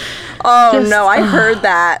that. Oh, no, I heard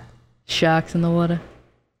that. Sharks in the water.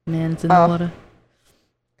 Man, it's in the water.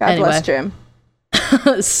 God bless Jim.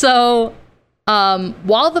 So,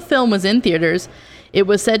 while the film was in theaters, it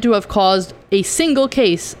was said to have caused a single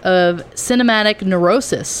case of cinematic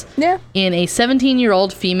neurosis in a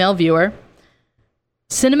 17-year-old female viewer.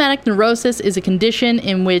 Cinematic neurosis is a condition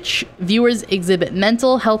in which viewers exhibit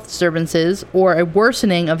mental health disturbances or a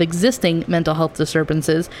worsening of existing mental health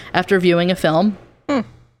disturbances after viewing a film.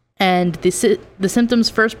 And the symptoms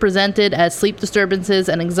first presented as sleep disturbances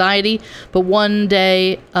and anxiety, but one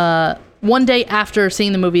day after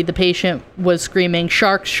seeing the movie, the patient was screaming,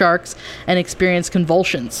 "Sharks, sharks," and experienced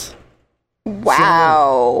convulsions.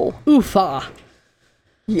 Wow. So, oofa.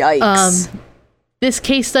 Yikes. This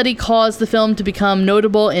case study caused the film to become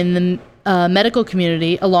notable in the medical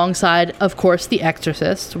community alongside, of course, The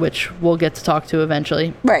Exorcist, which we'll get to talk to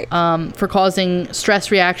eventually. Right. For causing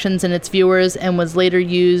stress reactions in its viewers, and was later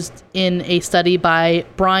used in a study by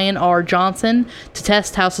Brian R. Johnson to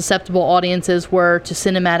test how susceptible audiences were to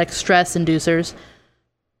cinematic stress inducers.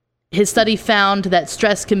 His study found that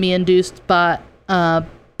stress can be induced by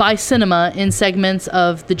cinema in segments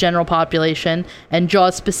of the general population, and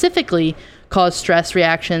Jaws specifically caused stress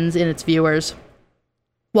reactions in its viewers.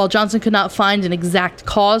 While Johnson could not find an exact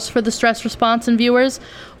cause for the stress response in viewers,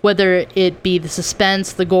 whether it be the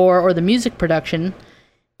suspense, the gore, or the music production,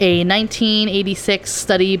 a 1986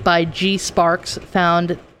 study by G. Sparks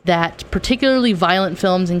found that particularly violent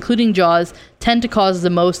films, including Jaws, tend to cause the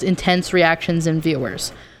most intense reactions in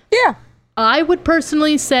viewers. Yeah. I would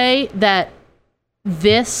personally say that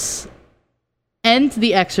this and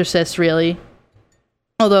The Exorcist, really,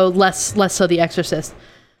 although less so The Exorcist,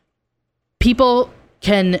 people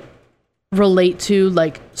can relate to,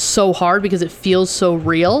 like, so hard because it feels so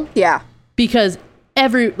real. Yeah. Because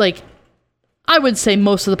I would say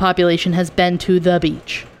most of the population has been to the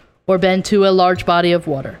beach or been to a large body of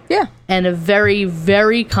water. Yeah. And a very,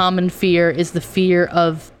 very common fear is the fear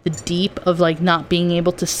of the deep of like not being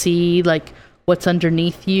able to see like what's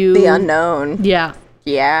underneath you. The unknown. Yeah.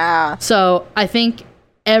 Yeah. So I think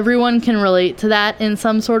everyone can relate to that in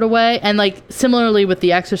some sort of way. And like similarly with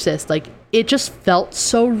The Exorcist, like it just felt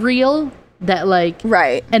so real that like,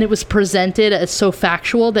 right. And it was presented as so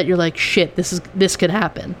factual that you're like, shit, this could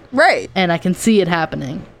happen. Right. And I can see it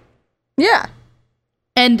happening. Yeah.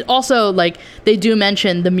 And also, like, they do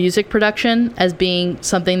mention the music production as being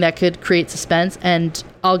something that could create suspense, and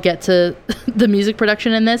I'll get to the music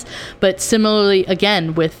production in this, but similarly,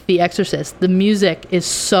 again, with The Exorcist, the music is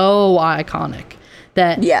so iconic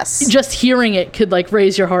that yes, just hearing it could, like,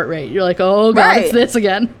 raise your heart rate. You're like, oh, God, It's this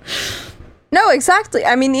again. No, exactly.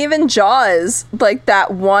 I mean, even Jaws, like,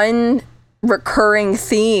 that one recurring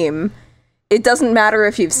theme, it doesn't matter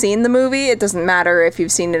if you've seen the movie. It doesn't matter if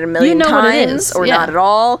you've seen it a million times or not at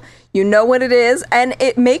all. You know what it is, and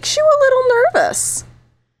it makes you a little nervous.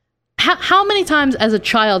 How many times as a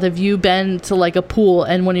child have you been to like a pool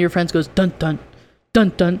and one of your friends goes dun dun dun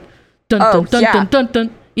dun dun dun dun dun dun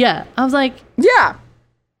dun? Yeah, I was like, yeah.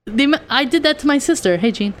 I did that to my sister.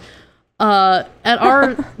 Hey, Jean, at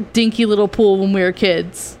our dinky little pool when we were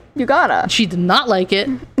kids. You gotta. She did not like it.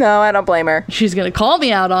 No, I don't blame her. She's gonna call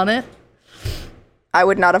me out on it. I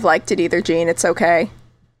would not have liked it either, Jean. It's okay.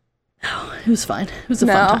 No, it was fine. It was a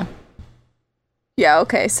fun time. Yeah,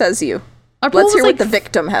 okay, says you. Let's hear what the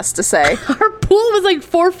victim has to say. Our pool was like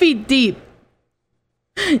 4 feet deep.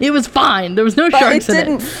 It was fine. There was no sharks in it. It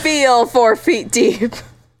didn't feel 4 feet deep.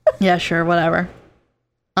 Yeah, sure, whatever.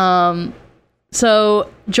 So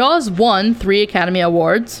Jaws won 3 Academy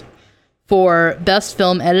Awards for Best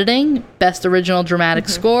Film Editing, Best Original Dramatic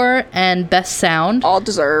Score, and Best Sound. All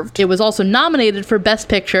deserved. It was also nominated for Best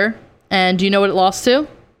Picture. And do you know what it lost to?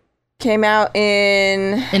 Came out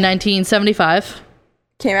in 1975.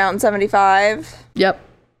 Came out in 75. Yep.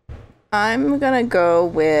 I'm gonna go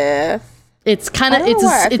with... It's kind of...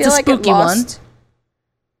 It's a spooky one.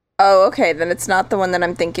 Oh, okay. Then it's not the one that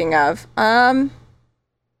I'm thinking of. Fuck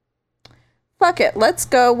it. Let's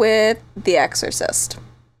go with The Exorcist.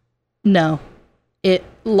 No. It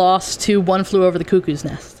lost to One Flew Over the Cuckoo's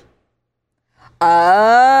Nest. Oh.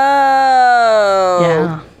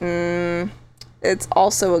 Yeah. It's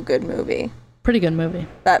also a good movie. Pretty good movie.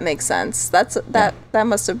 That makes sense. That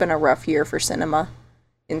must have been a rough year for cinema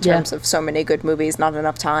in terms of so many good movies, not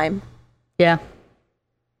enough time. Yeah.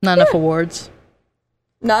 Not enough awards.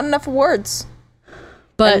 Not enough awards.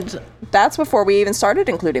 But and that's before we even started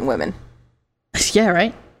including women. Yeah,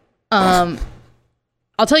 right? I'll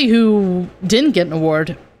tell you who didn't get an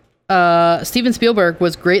award. Steven Spielberg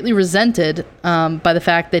was greatly resented by the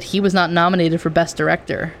fact that he was not nominated for Best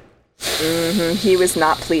Director. Mm-hmm. He was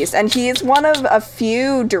not pleased. And he's one of a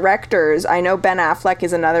few directors, I know Ben Affleck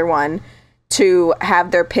is another one, to have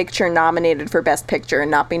their picture nominated for Best Picture and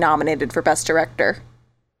not be nominated for Best Director.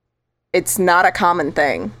 It's not a common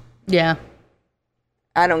thing. Yeah.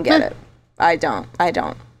 I don't get it. I don't.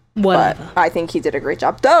 Whatever. But I think he did a great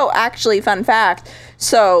job. Though, actually, fun fact.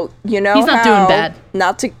 So, you know he's not doing bad.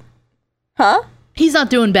 Not to... Huh? He's not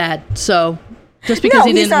doing bad, so... Just because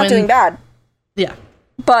he didn't win... No, he's not doing bad. Yeah.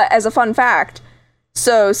 But as a fun fact,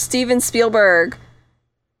 so Steven Spielberg,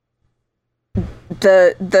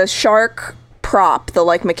 the shark prop, the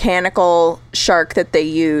like mechanical shark that they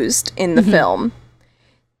used in the film,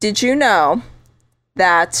 did you know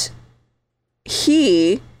that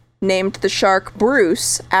he named the shark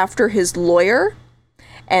Bruce after his lawyer?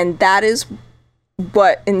 And that is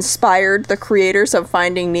what inspired the creators of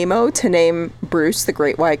Finding Nemo to name Bruce the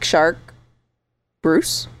Great White Shark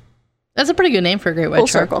Bruce. That's a pretty good name for a great white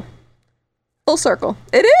shark. Full circle.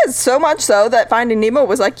 It is, so much so that Finding Nemo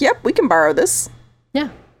was like, yep, we can borrow this. Yeah.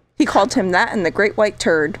 He called him that and the Great White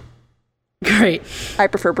Turd. Great. I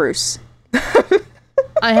prefer Bruce.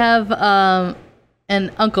 I have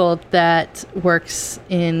an uncle that works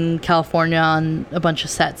in California on a bunch of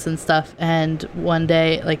sets and stuff. And one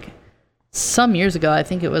day, like some years ago, I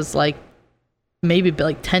think it was like maybe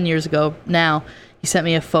like 10 years ago now, he sent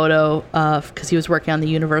me a photo of, because he was working on the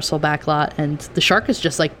Universal backlot, and the shark is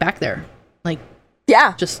just like back there, like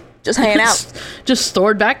just hanging out, just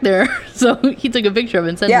stored back there. So he took a picture of it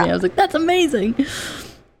and sent me. I was like, that's amazing.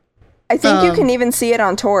 I think you can even see it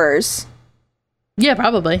on tours. Yeah,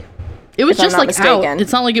 probably. It was just like mistaken. Out.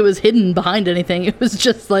 It's not like it was hidden behind anything. It was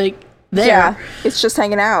just like there. Yeah, it's just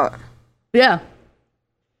hanging out. Yeah.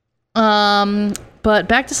 But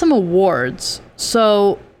back to some awards.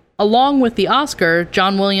 So, along with the Oscar,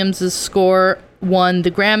 John Williams' score won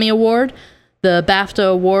the Grammy Award, the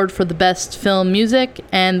BAFTA Award for the Best Film Music,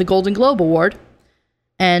 and the Golden Globe Award.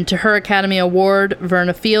 And to her Academy Award,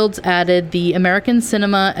 Verna Fields added the American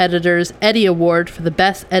Cinema Editors Eddie Award for the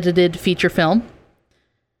Best Edited Feature Film.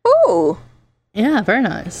 Ooh. Yeah, very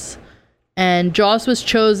nice. And Jaws was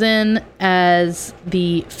chosen as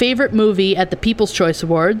the favorite movie at the People's Choice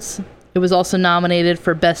Awards. It was also nominated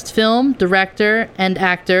for Best Film, Director, and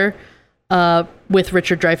Actor, with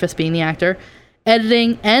Richard Dreyfuss being the actor,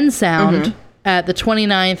 Editing, and Sound at the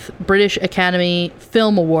 29th British Academy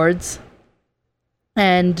Film Awards.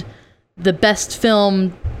 And the Best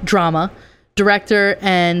Film Drama, Director,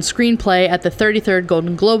 and Screenplay at the 33rd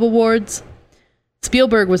Golden Globe Awards.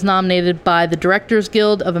 Spielberg was nominated by the Directors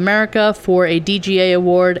Guild of America for a DGA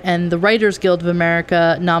award, and the Writers Guild of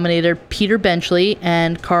America nominated Peter Benchley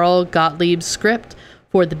and Carl Gottlieb's script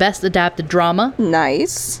for the Best Adapted Drama.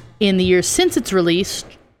 Nice. In the years since its release,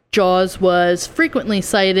 Jaws was frequently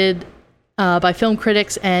cited by film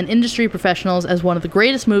critics and industry professionals as one of the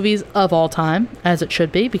greatest movies of all time, as it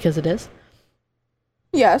should be, because it is.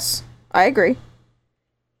 Yes, I agree.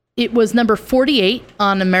 It was number 48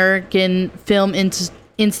 on American Film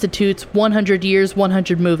Institute's 100 Years,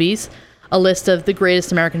 100 Movies, a list of the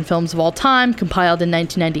greatest American films of all time, compiled in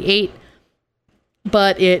 1998.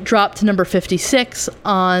 But it dropped to number 56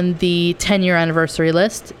 on the 10-year anniversary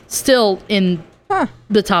list. Still in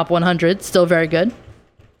the top 100, still very good.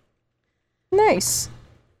 Nice.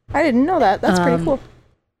 I didn't know that. That's pretty cool.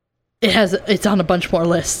 It's on a bunch more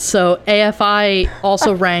lists. So AFI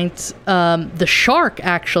also ranked The Shark,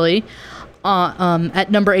 actually,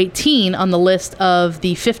 at number 18 on the list of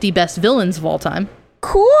the 50 best villains of all time.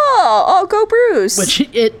 Cool. Oh, go Bruce. Which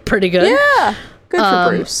it pretty good. Yeah. Good for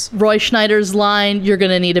Bruce. Roy Schneider's line, "You're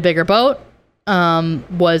gonna need a bigger boat,"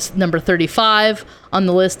 was number 35 on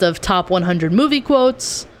the list of top 100 movie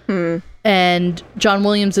quotes. And John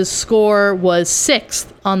Williams' score was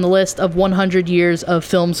 6th on the list of 100 years of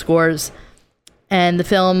film scores. And the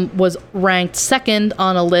film was ranked 2nd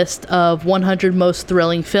on a list of 100 most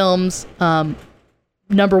thrilling films.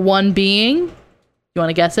 Number 1 being, you want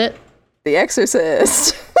to guess it? The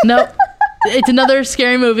Exorcist. No, it's another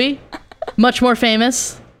scary movie. Much more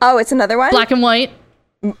famous. Oh, it's another one? Black and white.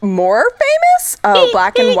 More famous? Oh,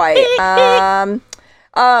 black and white.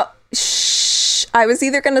 I was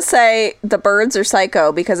either going to say The Birds or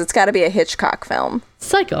Psycho because it's got to be a Hitchcock film.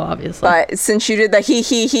 Psycho, obviously. But since you did the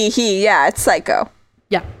he, yeah, it's Psycho.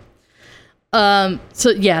 Yeah. So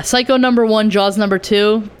yeah, Psycho number 1, Jaws number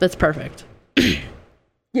 2. That's perfect.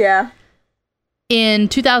 Yeah. In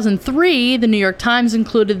 2003, the New York Times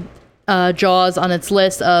included Jaws on its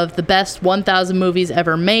list of the best 1,000 movies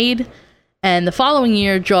ever made. And the following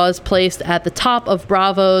year, Jaws placed at the top of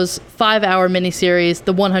Bravo's 5-hour miniseries,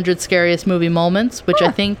 The 100 Scariest Movie Moments, which I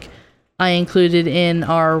think I included in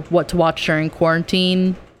our What to Watch During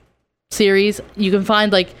Quarantine series. You can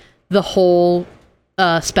find like the whole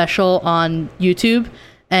special on YouTube.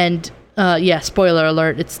 And yeah, spoiler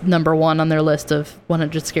alert, it's number 1 on their list of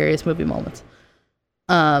 100 Scariest Movie Moments.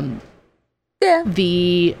 Yeah.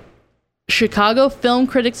 The Chicago Film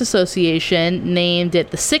Critics Association named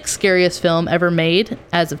it the 6th scariest film ever made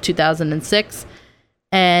as of 2006.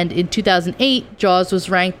 And in 2008, Jaws was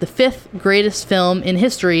ranked the 5th greatest film in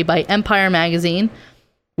history by Empire Magazine,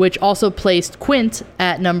 which also placed Quint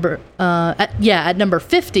at number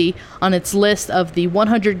 50 on its list of the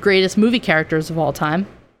 100 greatest movie characters of all time.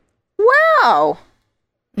 Wow.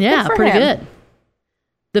 Yeah, pretty good.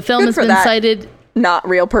 The film has been cited... Not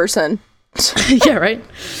real person. Yeah, right?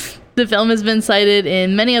 The film has been cited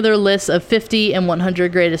in many other lists of 50 and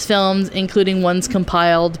 100 greatest films, including ones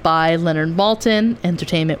compiled by Leonard Maltin,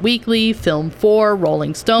 Entertainment Weekly, Film 4,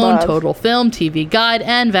 Rolling Stone, Total Film, TV Guide,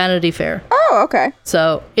 and Vanity Fair. Oh, okay.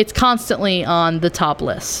 So it's constantly on the top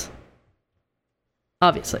lists.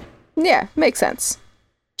 Obviously. Yeah, makes sense.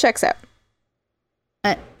 Checks out.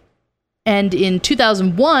 And in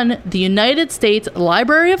 2001, the United States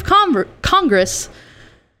Library of Congress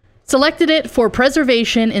selected it for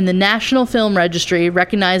preservation in the National Film Registry,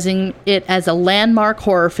 recognizing it as a landmark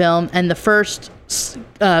horror film and the first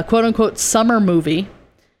quote-unquote summer movie.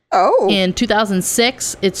 Oh. In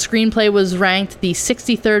 2006, its screenplay was ranked the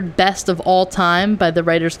 63rd best of all time by the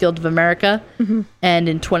Writers Guild of America. Mm-hmm. And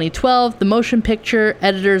in 2012, the Motion Picture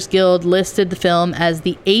Editors Guild listed the film as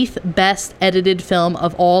the 8th best edited film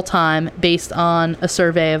of all time based on a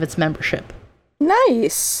survey of its membership.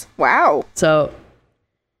 Nice. Wow. So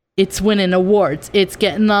it's winning awards. It's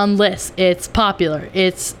getting on lists. It's popular.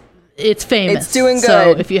 It's famous. It's doing good.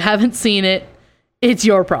 So if you haven't seen it, it's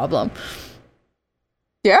your problem.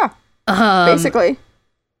 Yeah, basically.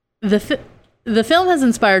 The film has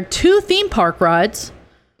inspired 2 theme park rides.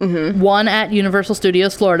 Mm-hmm. One at Universal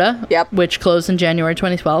Studios Florida, which closed in January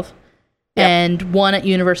 2012, and one at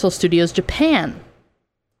Universal Studios Japan.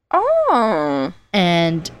 Oh.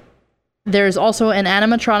 And there's also an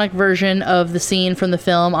animatronic version of the scene from the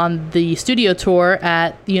film on the studio tour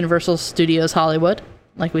at Universal Studios Hollywood,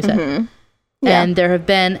 like we said. Mm-hmm. Yeah. And there have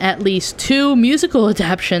been at least 2 musical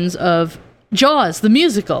adaptations of Jaws, the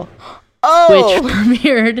musical, which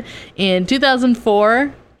premiered in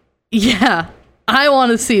 2004. Yeah, I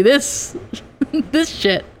want to see this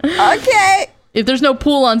shit. Okay. If there's no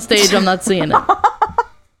pool on stage, I'm not seeing it.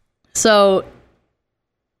 So,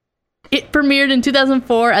 it premiered in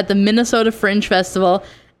 2004 at the Minnesota Fringe Festival,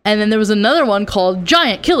 and then there was another one called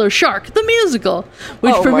Giant Killer Shark, the musical,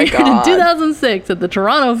 which premiered in 2006 at the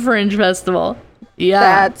Toronto Fringe Festival. Yeah.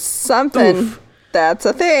 That's something. Oof. That's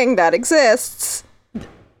a thing that exists.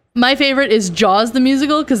 My favorite is Jaws, the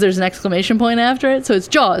musical, because there's an exclamation point after it, so it's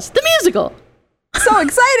Jaws, the musical. So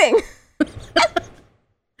exciting.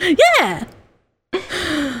 Yeah.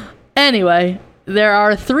 Anyway, there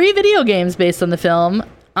are 3 video games based on the film.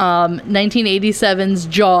 1987's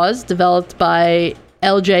Jaws, developed by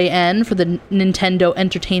LJN for the Nintendo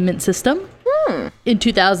Entertainment System. In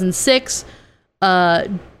 2006,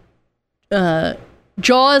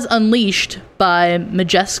 Jaws Unleashed by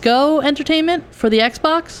Majesco Entertainment for the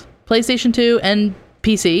Xbox, PlayStation 2, and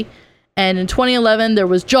PC. And in 2011, there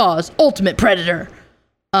was Jaws Ultimate Predator,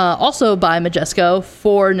 also by Majesco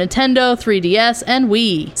for Nintendo, 3DS, and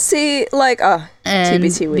Wii. See, like, and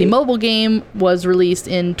TBT Wii. The mobile game was released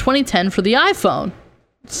in 2010 for the iPhone.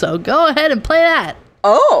 So go ahead and play that.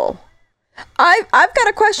 Oh. I've got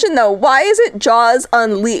a question, though. Why is it Jaws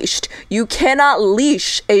Unleashed? You cannot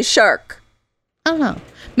leash a shark. I don't know.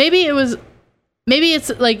 Maybe it's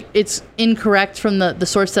like it's incorrect from the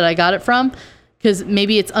source that I got it from, because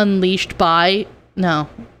maybe it's unleashed by... No.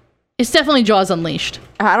 It's definitely Jaws Unleashed.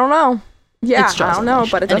 I don't know. Yeah, I don't know,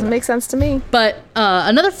 but it doesn't make sense to me. But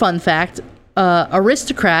another fun fact,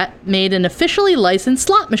 Aristocrat made an officially licensed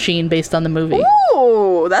slot machine based on the movie.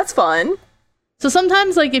 Ooh, that's fun. So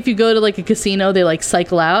sometimes, like, if you go to, like, a casino, they, like,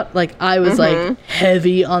 cycle out. Like, I was, like,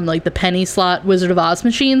 heavy on, like, the penny slot Wizard of Oz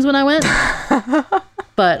machines when I went.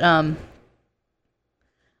 But,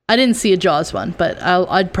 I didn't see a Jaws one, but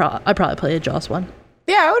I'd probably play a Jaws one.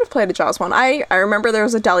 Yeah, I would have played a Jaws one. I remember there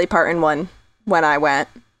was a Dolly Parton one when I went,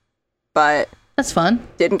 but... That's fun.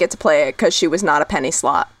 Didn't get to play it because she was not a penny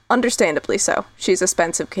slot. Understandably so. She's a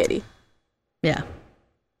expensive kitty. Yeah.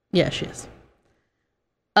 Yeah, she is.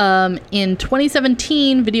 In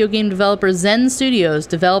 2017, video game developer Zen Studios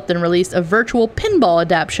developed and released a virtual pinball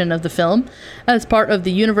adaptation of the film as part of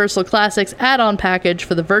the Universal Classics add-on package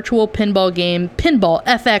for the virtual pinball game Pinball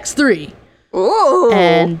FX3. Ooh!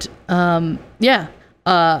 And,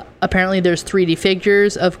 apparently there's 3D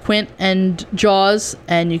figures of Quint and Jaws,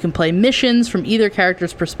 and you can play missions from either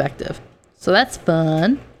character's perspective. So that's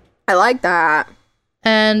fun. I like that.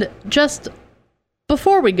 And just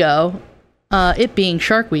before we go... it being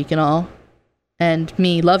Shark Week and all, and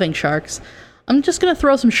me loving sharks, I'm just going to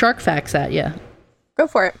throw some shark facts at you. Go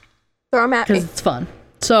for it. Throw them at me. Because it's fun.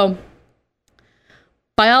 So,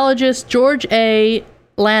 biologist George A.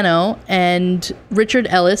 Lano and Richard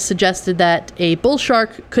Ellis suggested that a bull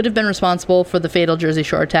shark could have been responsible for the fatal Jersey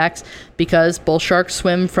Shore attacks because bull sharks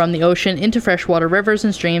swim from the ocean into freshwater rivers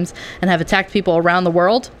and streams and have attacked people around the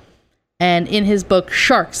world. And in his book,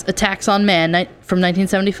 Sharks, Attacks on Man, from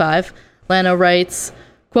 1975... Lano writes,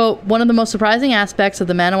 quote, "One of the most surprising aspects of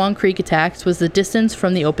the Manawan Creek attacks was the distance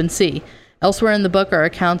from the open sea. Elsewhere in the book are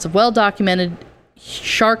accounts of well-documented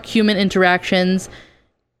shark-human interactions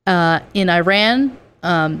in Iran,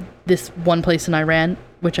 this one place in Iran,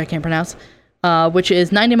 which I can't pronounce, which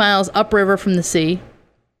is 90 miles upriver from the sea.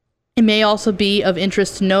 It may also be of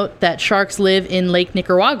interest to note that sharks live in Lake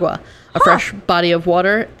Nicaragua, a fresh body of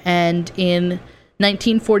water, and in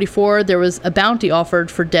 1944, there was a bounty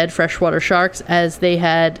offered for dead freshwater sharks as they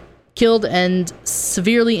had killed and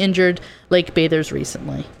severely injured lake bathers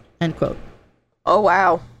recently." End quote. Oh,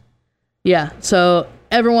 wow. Yeah, so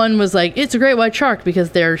everyone was like, it's a great white shark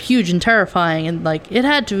because they're huge and terrifying, and, like, it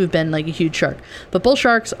had to have been, like, a huge shark. But bull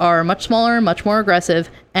sharks are much smaller, much more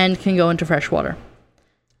aggressive, and can go into freshwater.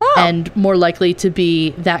 Oh. And more likely to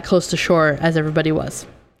be that close to shore as everybody was.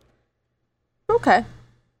 Okay.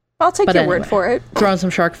 I'll take your word for it. Throw in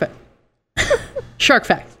some shark facts.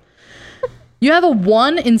 You have a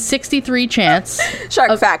 1 in 63 chance.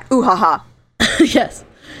 Shark fact. Ooh ha ha. Yes.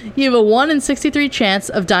 You have a 1 in 63 chance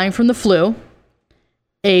of dying from the flu.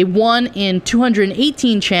 A 1 in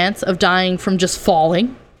 218 chance of dying from just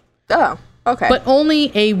falling. Oh, okay. But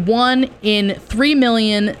only a 1 in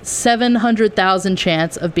 3,700,000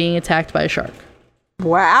 chance of being attacked by a shark.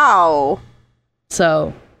 Wow.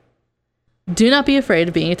 So... Do not be afraid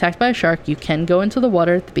of being attacked by a shark. You can go into the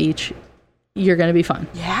water at the beach. You're going to be fine.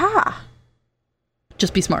 Yeah.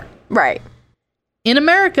 Just be smart. Right. In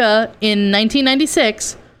America, in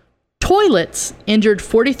 1996, toilets injured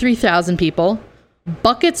 43,000 people.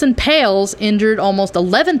 Buckets and pails injured almost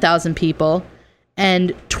 11,000 people.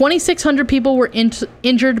 And 2,600 people were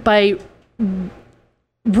injured by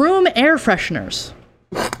room air fresheners.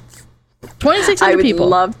 2,600 people. I would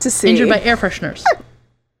love to see. Injured by air fresheners.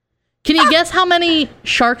 Can you guess how many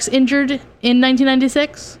sharks injured in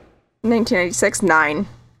 1996? 1996, 9.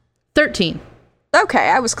 13. Okay,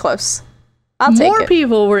 I was close. I'll take it. More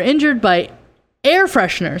people were injured by air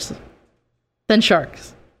fresheners than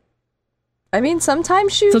sharks. I mean,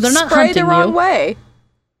 sometimes you So they're not spray the hunting wrong you. way.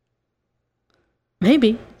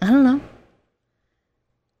 Maybe. I don't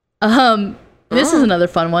know. This is another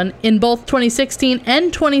fun one. In both 2016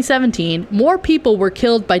 and 2017, more people were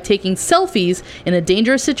killed by taking selfies in a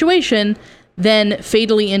dangerous situation than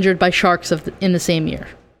fatally injured by sharks in the same year.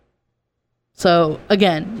 So,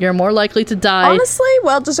 again, you're more likely to die. Honestly,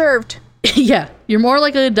 well deserved. Yeah, you're more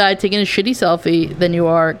likely to die taking a shitty selfie than you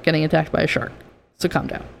are getting attacked by a shark. So calm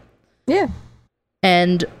down. Yeah.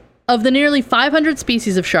 And of the nearly 500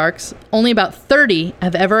 species of sharks, only about 30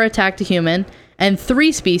 have ever attacked a human, and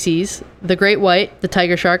 3 species, the great white, the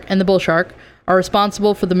tiger shark, and the bull shark, are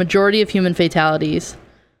responsible for the majority of human fatalities.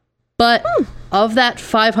 But of that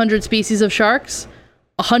 500 species of sharks,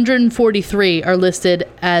 143 are listed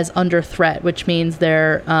as under threat, which means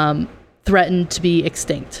they're threatened to be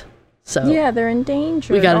extinct. So yeah, they're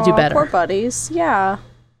endangered. We got to do better. Poor buddies. Yeah.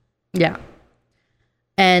 Yeah.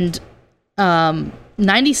 And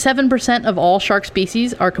 97% of all shark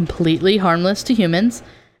species are completely harmless to humans.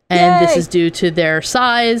 And this is due to their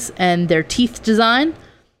size and their teeth design.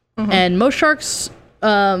 Mm-hmm. And most sharks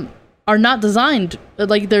are not designed,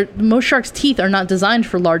 most sharks' teeth are not designed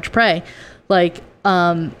for large prey. Like,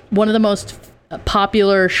 one of the most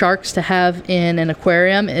popular sharks to have in an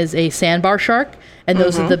aquarium is a sandbar shark. And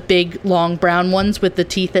those are the big, long, brown ones with the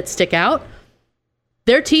teeth that stick out.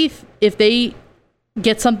 Their teeth, if they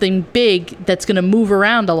get something big that's going to move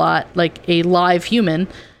around a lot, like a live human,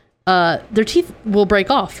 their teeth will break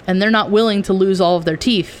off. And they're not willing to lose all of their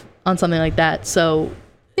teeth on something like that. So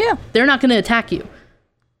yeah, they're not going to attack you.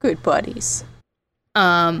 Good buddies.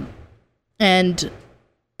 And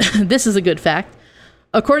this is a good fact.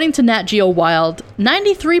 According to Nat Geo Wild,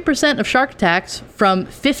 93% of shark attacks from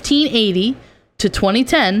 1580 to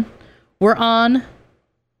 2010 were on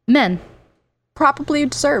men. Probably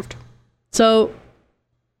deserved. So,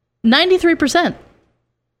 93%.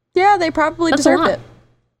 Yeah, they probably deserved it.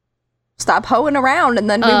 Stop hoeing around and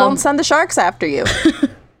then we won't send the sharks after you.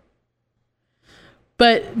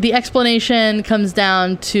 But the explanation comes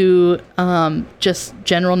down to just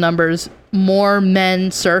general numbers. More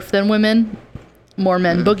men surf than women. More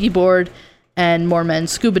men boogie board. And more men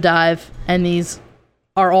scuba dive. And these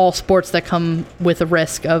are all sports that come with a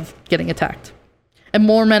risk of getting attacked. And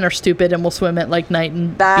more men are stupid and will swim at like night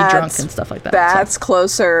and be drunk and stuff like that. That's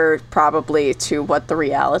closer probably to what the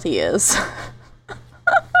reality is.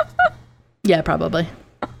 Yeah, probably.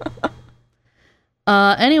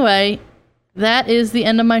 Anyway, that is the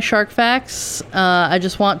end of my shark facts. I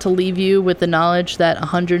just want to leave you with the knowledge that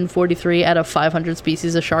 143 out of 500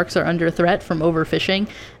 species of sharks are under threat from overfishing.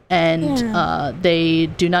 And they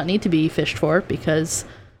do not need to be fished for because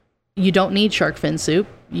you don't need shark fin soup.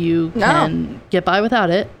 You can get by without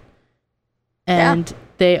it. And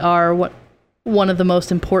they are one of the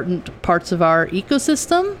most important parts of our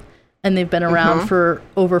ecosystem. And they've been around for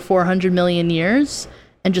over 400 million years.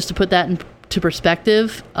 And just to put that into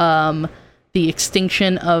perspective, the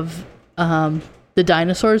extinction of the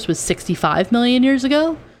dinosaurs was 65 million years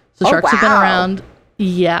ago. So sharks have been around.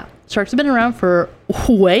 Yeah. Sharks have been around for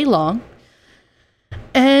way long.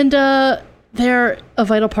 And they're a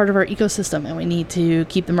vital part of our ecosystem, and we need to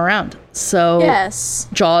keep them around. So yes.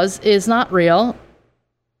 Jaws is not real.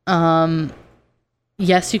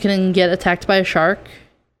 Yes, you can get attacked by a shark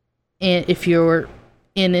if you're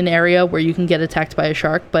in an area where you can get attacked by a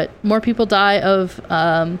shark, but more people die of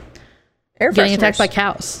getting attacked by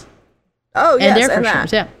cows. Oh, yes, and air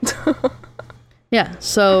fresheners, yeah. Yeah,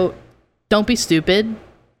 so don't be stupid.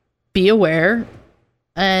 Be aware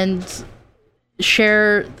and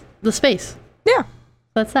share the space. Yeah.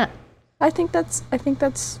 That's that. I think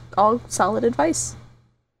that's all solid advice.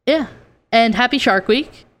 Yeah. And happy Shark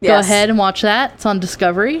Week. Yes. Go ahead and watch that. It's on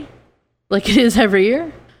Discovery, like it is every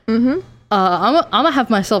year. Mm-hmm. I'm gonna have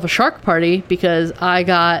myself a shark party because I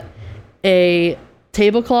got a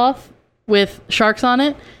tablecloth with sharks on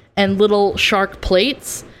it and little shark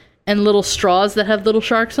plates and little straws that have little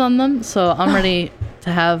sharks on them. So I'm ready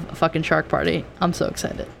to have a fucking shark party. I'm so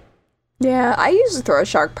excited. Yeah, I usually throw a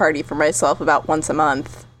shark party for myself about once a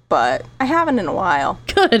month, but I haven't in a while.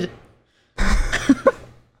 Good.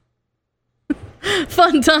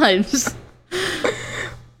 Fun times.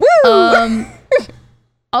 Woo!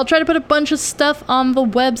 I'll try to put a bunch of stuff on the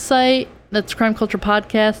website. That's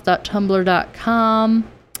crimeculturepodcast.tumblr.com.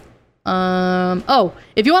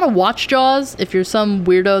 If you want to watch Jaws, if you're some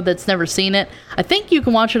weirdo that's never seen it, I think you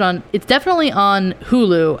can watch it on, it's definitely on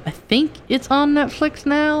Hulu. I think it's on Netflix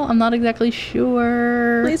now. I'm not exactly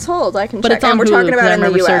sure. Please hold, I can but check. It's on we're Hulu, talking about it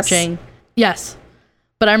in the US. Searching. Yes.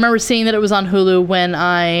 But I remember seeing that it was on Hulu when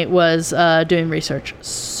I was doing research.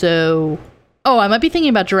 So, I might be thinking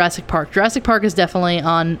about Jurassic Park. Jurassic Park is definitely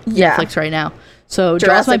on Netflix right now. So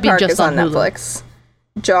Jaws might be just on Hulu. Netflix.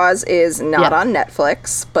 Jaws is not on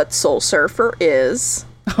Netflix, but Soul Surfer is.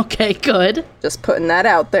 Okay, good. Just putting that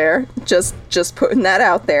out there. Just putting that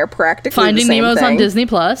out there. Practically Finding the same Nemo's thing. on Disney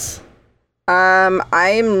Plus.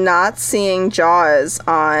 I'm not seeing Jaws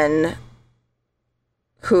on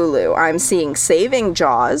Hulu. I'm seeing Saving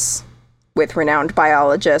Jaws with renowned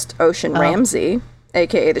biologist Ocean Ramsey,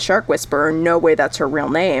 aka the Shark Whisperer. No way that's her real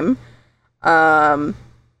name. But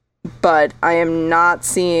I am not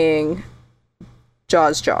seeing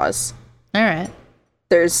Jaws. All right.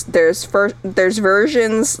 There's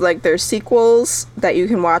versions, like there's sequels that you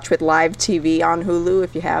can watch with live TV on Hulu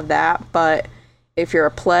if you have that, but if you're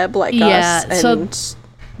a pleb like us, so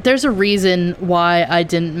there's a reason why I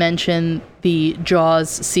didn't mention the Jaws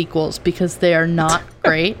sequels, because they are not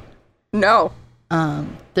great. No.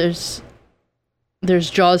 There's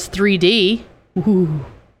Jaws 3D. Ooh.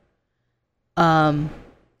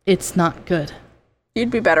 It's not good. You'd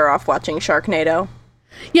be better off watching Sharknado.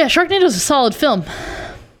 Yeah, Sharknado's a solid film.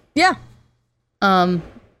 Yeah. It's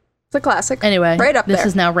a classic. Anyway, right up this there.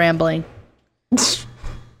 is now rambling.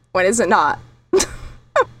 When is it not?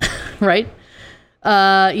 Right?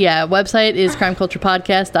 Website is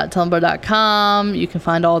crimeculturepodcast.tumblr.com. You can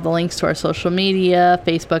find all the links to our social media,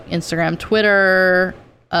 Facebook, Instagram, Twitter.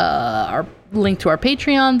 Our link to our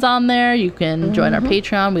Patreon's on there. You can join our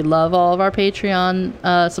Patreon. We love all of our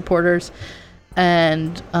Patreon supporters.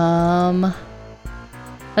 And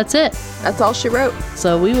that's it. That's all she wrote.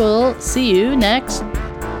 So we will see you next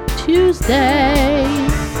Tuesday.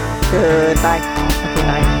 Goodbye. Okay,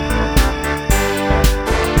 bye.